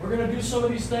going to do some of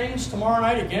these things tomorrow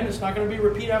night. Again, it's not going to be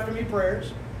repeat after me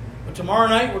prayers. But tomorrow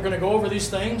night, we're going to go over these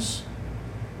things.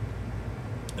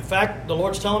 In fact, the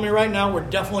Lord's telling me right now, we're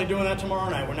definitely doing that tomorrow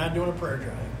night. We're not doing a prayer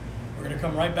drive. We're going to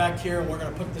come right back here and we're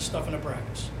going to put this stuff into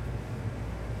practice.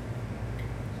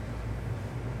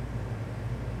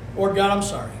 Lord God, I'm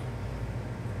sorry.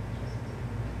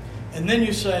 And then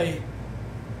you say,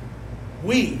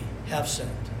 we have sinned.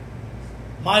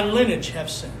 My lineage have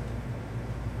sinned.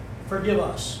 Forgive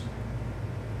us.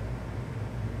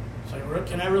 So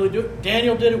can I really do it?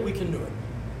 Daniel did it, we can do it.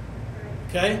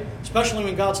 Okay? Especially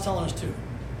when God's telling us to.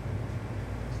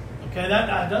 Okay,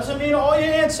 that doesn't mean all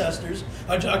your ancestors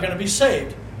are going to be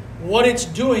saved. What it's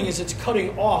doing is it's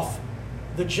cutting off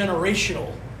the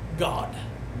generational God.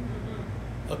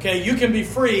 Okay, you can be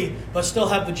free, but still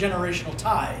have the generational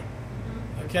tie.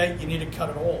 Okay, you need to cut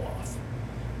it all off.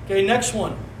 Okay, next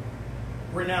one.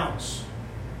 Renounce.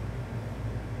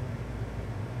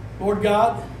 Lord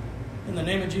God, in the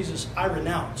name of Jesus, I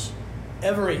renounce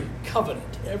every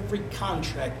covenant, every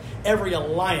contract, every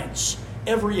alliance,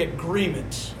 every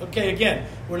agreement. Okay, again,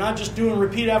 we're not just doing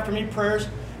repeat after me prayers.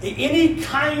 Any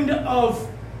kind of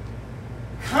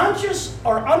conscious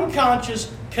or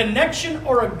unconscious connection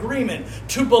or agreement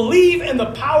to believe in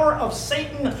the power of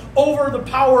Satan over the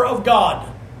power of God.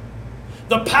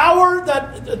 The power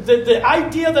that, the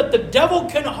idea that the devil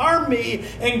can harm me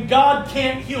and God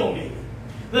can't heal me.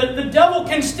 The devil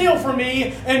can steal from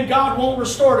me and God won't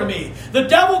restore to me. The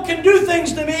devil can do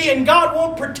things to me and God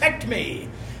won't protect me.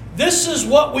 This is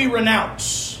what we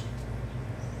renounce.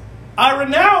 I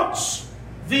renounce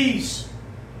these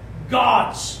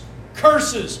gods,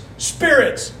 curses,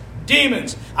 spirits,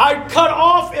 demons. I cut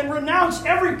off and renounce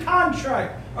every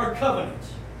contract or covenant,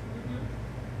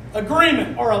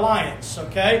 agreement or alliance,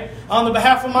 okay? On the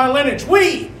behalf of my lineage,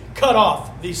 we cut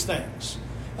off these things.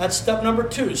 That's step number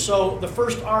 2. So the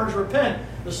first R is repent.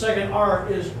 The second R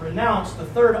is renounce. The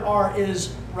third R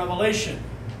is revelation.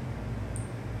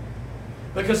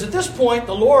 Because at this point,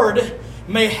 the Lord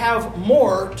may have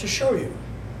more to show you.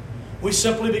 We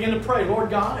simply begin to pray, Lord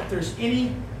God, if there's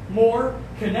any more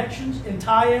connections and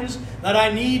tie-ins that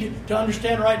I need to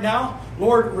understand right now,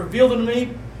 Lord, reveal them to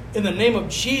me in the name of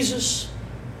Jesus.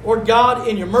 Lord God,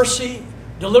 in your mercy,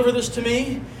 deliver this to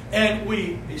me. And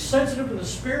we be sensitive to the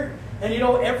Spirit. And you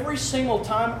know, every single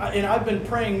time, and I've been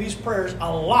praying these prayers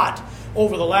a lot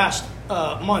over the last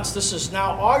months. This is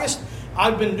now August.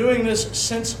 I've been doing this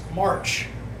since March.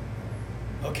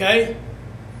 Okay?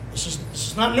 This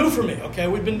is not new for me. Okay?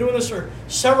 We've been doing this for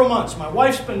several months. My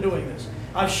wife's been doing this.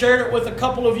 I've shared it with a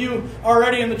couple of you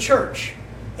already in the church.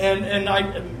 And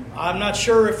I'm not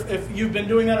sure if you've been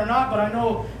doing that or not, but I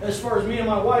know as far as me and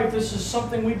my wife, this is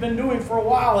something we've been doing for a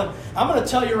while. And I'm going to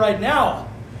tell you right now,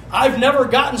 I've never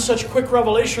gotten such quick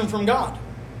revelation from God.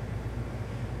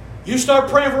 You start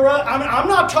praying for, I'm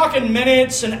not talking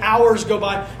minutes and hours go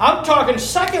by. I'm talking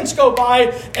seconds go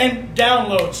by and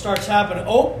download starts happening.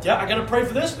 Oh, yeah, I got to pray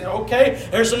for this. Okay,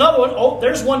 there's another one. Oh,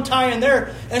 there's one tie-in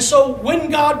there. And so when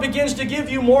God begins to give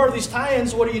you more of these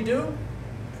tie-ins, what do?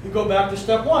 You go back to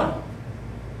step 1.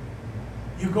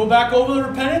 You go back over the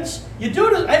repentance. You do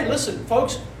it. Hey, listen,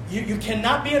 folks, you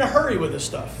cannot be in a hurry with this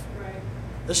stuff. Right.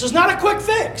 This is not a quick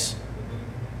fix.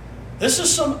 This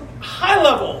is some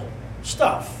high-level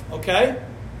stuff, okay?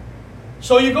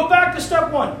 So you go back to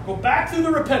step 1. Go back through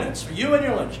the repentance for you and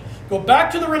your lineage. Go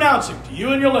back to the renouncing to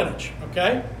you and your lineage,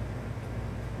 okay?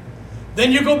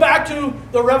 Then you go back to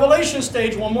the revelation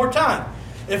stage one more time.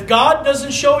 If God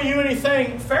doesn't show you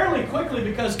anything fairly quickly,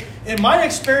 because in my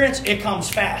experience, it comes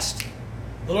fast.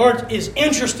 The Lord is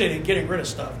interested in getting rid of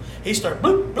stuff. He starts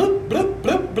bloop, bloop, bloop,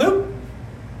 bloop, bloop.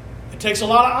 It takes a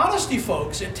lot of honesty,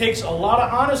 folks. It takes a lot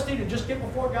of honesty to just get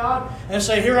before God and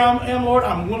say, here I am, Lord,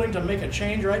 I'm willing to make a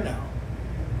change right now.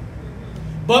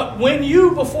 But when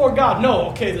you, before God,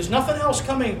 know, okay, there's nothing else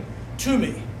coming to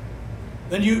me,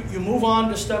 then you move on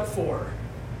to step 4.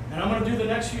 And I'm going to do the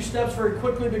next few steps very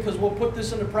quickly because we'll put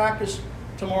this into practice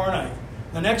tomorrow night.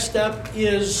 The next step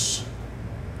is,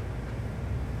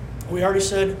 we already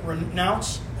said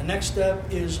renounce. The next step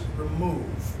is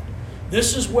remove.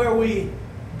 This is where we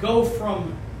go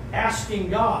from asking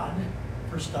God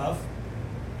for stuff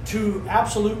to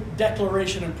absolute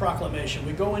declaration and proclamation.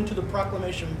 We go into the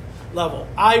proclamation level.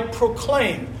 I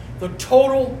proclaim the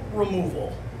total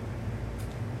removal.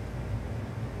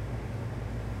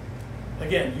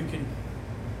 Again, you can,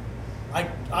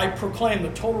 I proclaim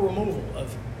the total removal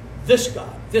of this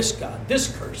God, this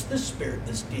curse, this spirit,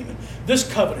 this demon,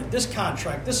 this covenant, this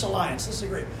contract, this alliance, this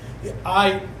agreement.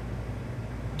 I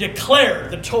declare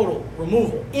the total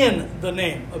removal in the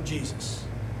name of Jesus.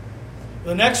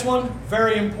 The next one,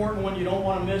 very important one you don't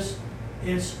want to miss,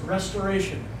 is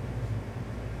restoration.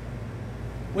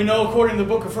 We know according to the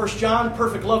book of 1 John,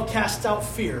 perfect love casts out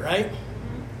fear, right?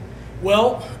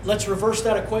 Well, let's reverse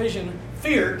that equation.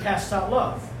 Fear casts out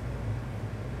love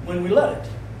when we let it.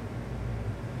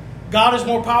 God is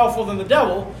more powerful than the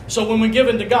devil, so when we give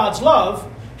in to God's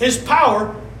love, His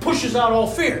power pushes out all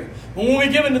fear. But when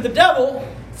we give in to the devil,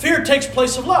 fear takes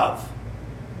place of love.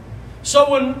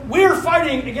 So when we're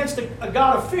fighting against a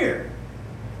God of fear,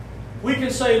 we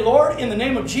can say, Lord, in the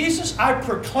name of Jesus, I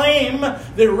proclaim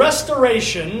the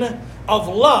restoration of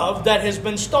love that has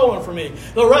been stolen from me.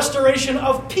 The restoration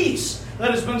of peace that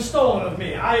has been stolen of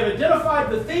me. I have identified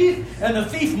the thief, and the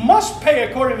thief must pay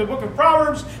according to the book of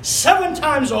Proverbs 7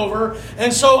 times over.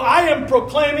 And so I am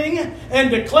proclaiming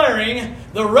and declaring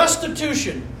the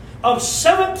restitution of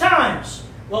 7 times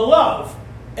the love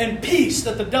and peace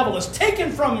that the devil has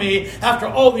taken from me after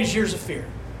all these years of fear.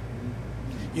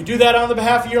 You do that on the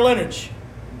behalf of your lineage.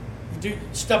 You do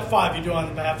step 5, you do on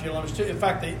the behalf of your lineage too. In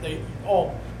fact, they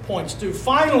all points do.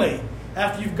 Finally,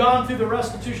 after you've gone through the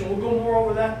restitution, we'll go more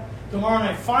over that tomorrow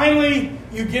night. Finally,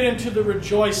 you get into the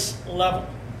rejoice level.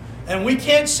 And we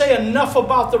can't say enough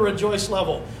about the rejoice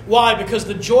level. Why? Because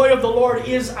the joy of the Lord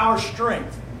is our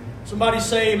strength. Somebody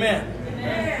say amen.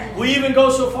 Amen. We even go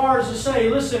so far as to say,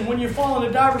 listen, when you fall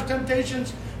into diverse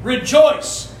temptations,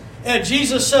 rejoice. And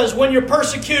Jesus says, when you're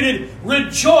persecuted,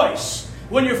 rejoice.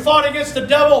 When you're fought against the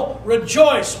devil,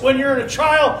 rejoice. When you're in a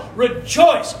trial,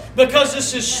 rejoice. Because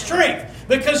this is strength.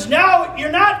 Because now you're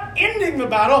not ending the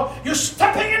battle, you're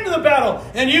stepping into the battle.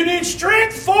 And you need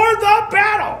strength for the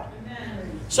battle.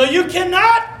 So you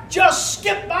cannot just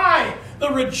skip by the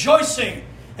rejoicing.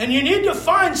 And you need to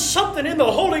find something in the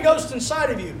Holy Ghost inside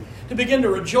of you to begin to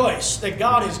rejoice that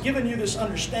God has given you this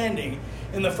understanding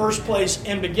in the first place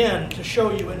and begin to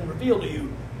show you and reveal to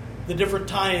you the different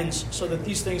tie-ins so that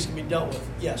these things can be dealt with.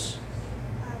 Yes?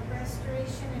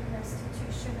 Restoration and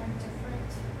restitution are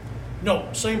different. No,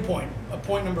 same point.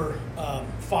 Point number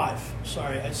 5.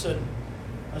 Sorry, I said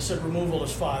removal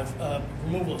is 5.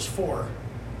 Removal is 4.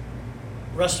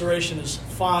 Restoration is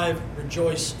 5.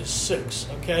 Rejoice is 6.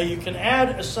 Okay, you can add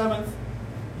a 7th.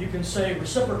 You can say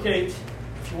reciprocate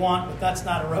if you want, but that's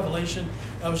not a revelation.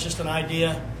 That was just an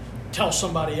idea. Tell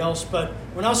somebody else, but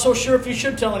we're not so sure if you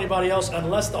should tell anybody else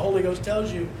unless the Holy Ghost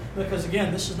tells you, because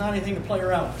again, this is not anything to play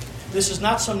around with. This is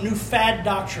not some new fad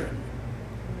doctrine.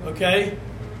 Okay?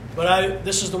 But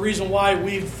this is the reason why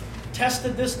we've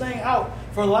tested this thing out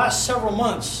for the last several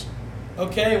months.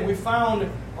 Okay? And we found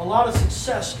a lot of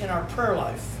success in our prayer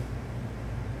life.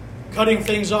 Cutting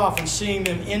things off and seeing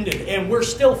them ended. And we're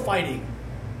still fighting.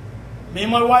 Me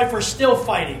and my wife are still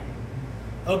fighting.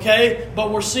 Okay?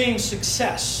 But we're seeing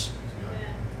success.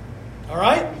 All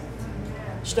right?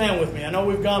 Stand with me. I know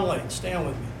we've gone late. Stand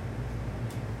with me.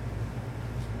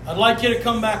 I'd like you to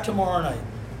come back tomorrow night.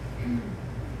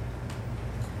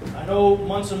 I know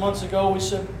months and months ago we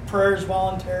said prayer is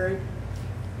voluntary.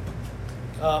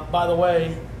 By the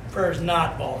way, prayer is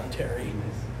not voluntary.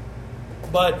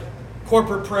 But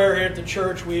corporate prayer here at the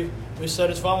church, we said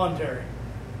it's voluntary.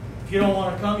 If you don't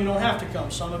want to come, you don't have to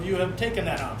come. Some of you have taken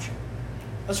that option.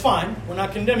 That's fine. We're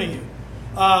not condemning you.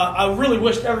 I really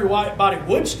wished everybody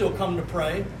would still come to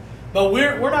pray. But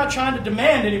we're not trying to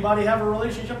demand anybody have a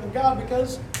relationship with God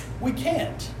because we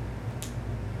can't.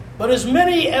 But as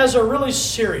many as are really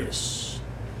serious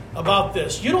about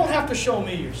this, you don't have to show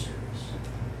me you're serious.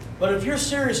 But if you're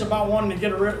serious about wanting to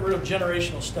get rid of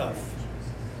generational stuff,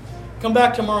 come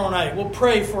back tomorrow night. We'll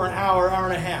pray for an hour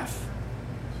and a half.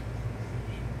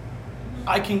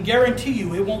 I can guarantee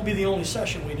you it won't be the only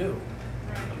session we do.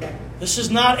 This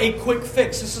is not a quick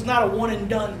fix. This is not a one and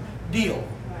done deal.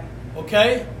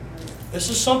 Okay? This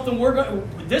is something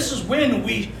this is when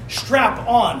we strap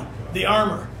on the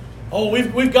armor. Oh,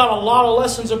 we've got a lot of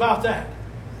lessons about that.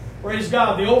 Praise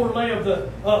God. The overlay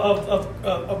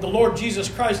of the Lord Jesus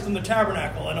Christ in the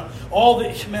tabernacle. And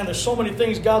there's so many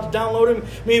things God's downloading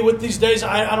me with these days.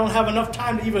 I don't have enough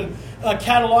time to even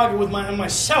catalog it with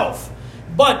myself.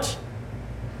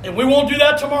 And we won't do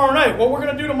that tomorrow night. What we're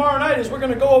going to do tomorrow night is we're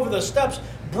going to go over the steps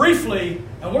briefly,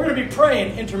 and we're going to be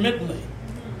praying intermittently.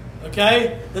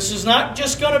 Okay? This is not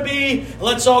just going to be,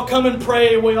 let's all come and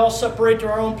pray, we all separate to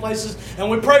our own places, and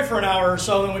we pray for an hour or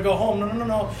so, and we go home.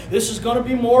 No. This is going to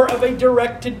be more of a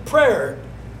directed prayer.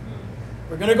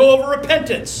 We're going to go over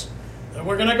repentance. And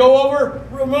we're going to go over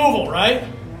removal, right?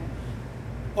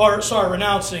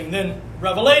 Renouncing. Then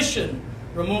revelation,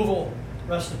 removal,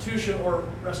 restitution or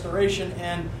restoration,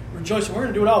 and rejoicing. We're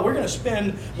going to do it all. We're going to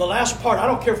spend the last part. I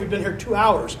don't care if we've been here 2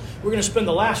 hours. We're going to spend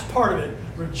the last part of it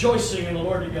rejoicing in the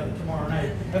Lord together tomorrow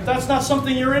night. If that's not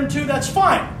something you're into, that's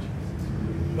fine.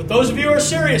 But those of you who are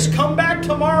serious, come back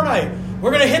tomorrow night.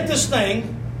 We're going to hit this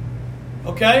thing.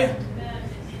 Okay?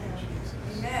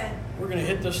 Amen. We're going to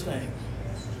hit this thing.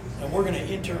 And we're going to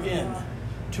enter in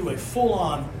to a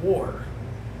full-on war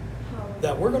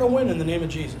that we're going to win in the name of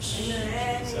Jesus.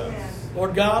 Amen.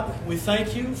 Lord God, we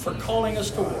thank you for calling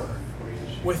us to war.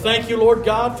 We thank you, Lord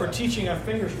God, for teaching our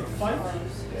fingers to fight.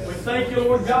 We thank you,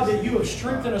 Lord God, that you have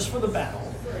strengthened us for the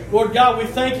battle. Lord God, we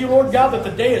thank you, Lord God, that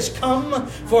the day has come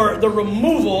for the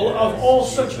removal of all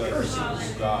such curses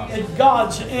and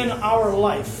gods in our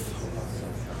life.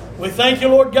 We thank you,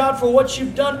 Lord God, for what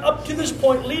you've done up to this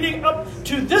point, leading up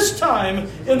to this time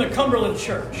in the Cumberland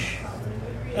Church.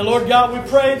 And Lord God, we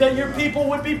pray that your people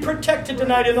would be protected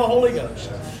tonight in the Holy Ghost.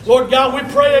 Lord God, we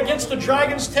pray against the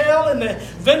dragon's tail and the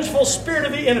vengeful spirit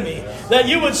of the enemy, that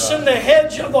you would send the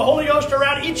hedge of the Holy Ghost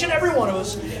around each and every one of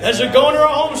us as we go into our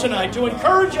homes tonight to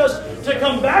encourage us to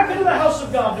come back into the house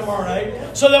of God tomorrow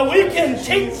night so that we can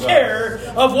take care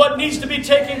of what needs to be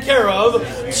taken care of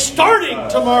starting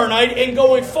tomorrow night and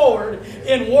going forward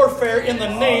in warfare in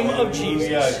the name of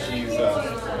Jesus.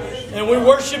 And we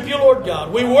worship you, Lord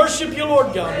God. We worship you,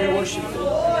 Lord God. We worship you,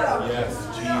 Lord.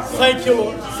 Thank you,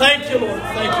 Lord. Thank you, Lord.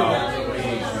 Thank you, Lord.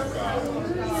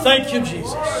 Thank you,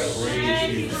 Jesus.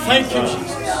 Thank you,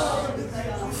 Jesus.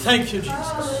 Thank you,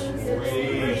 Jesus.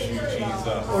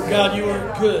 Lord God, you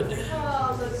are good,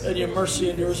 and your mercy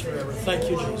endures forever. Thank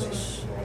you, Jesus.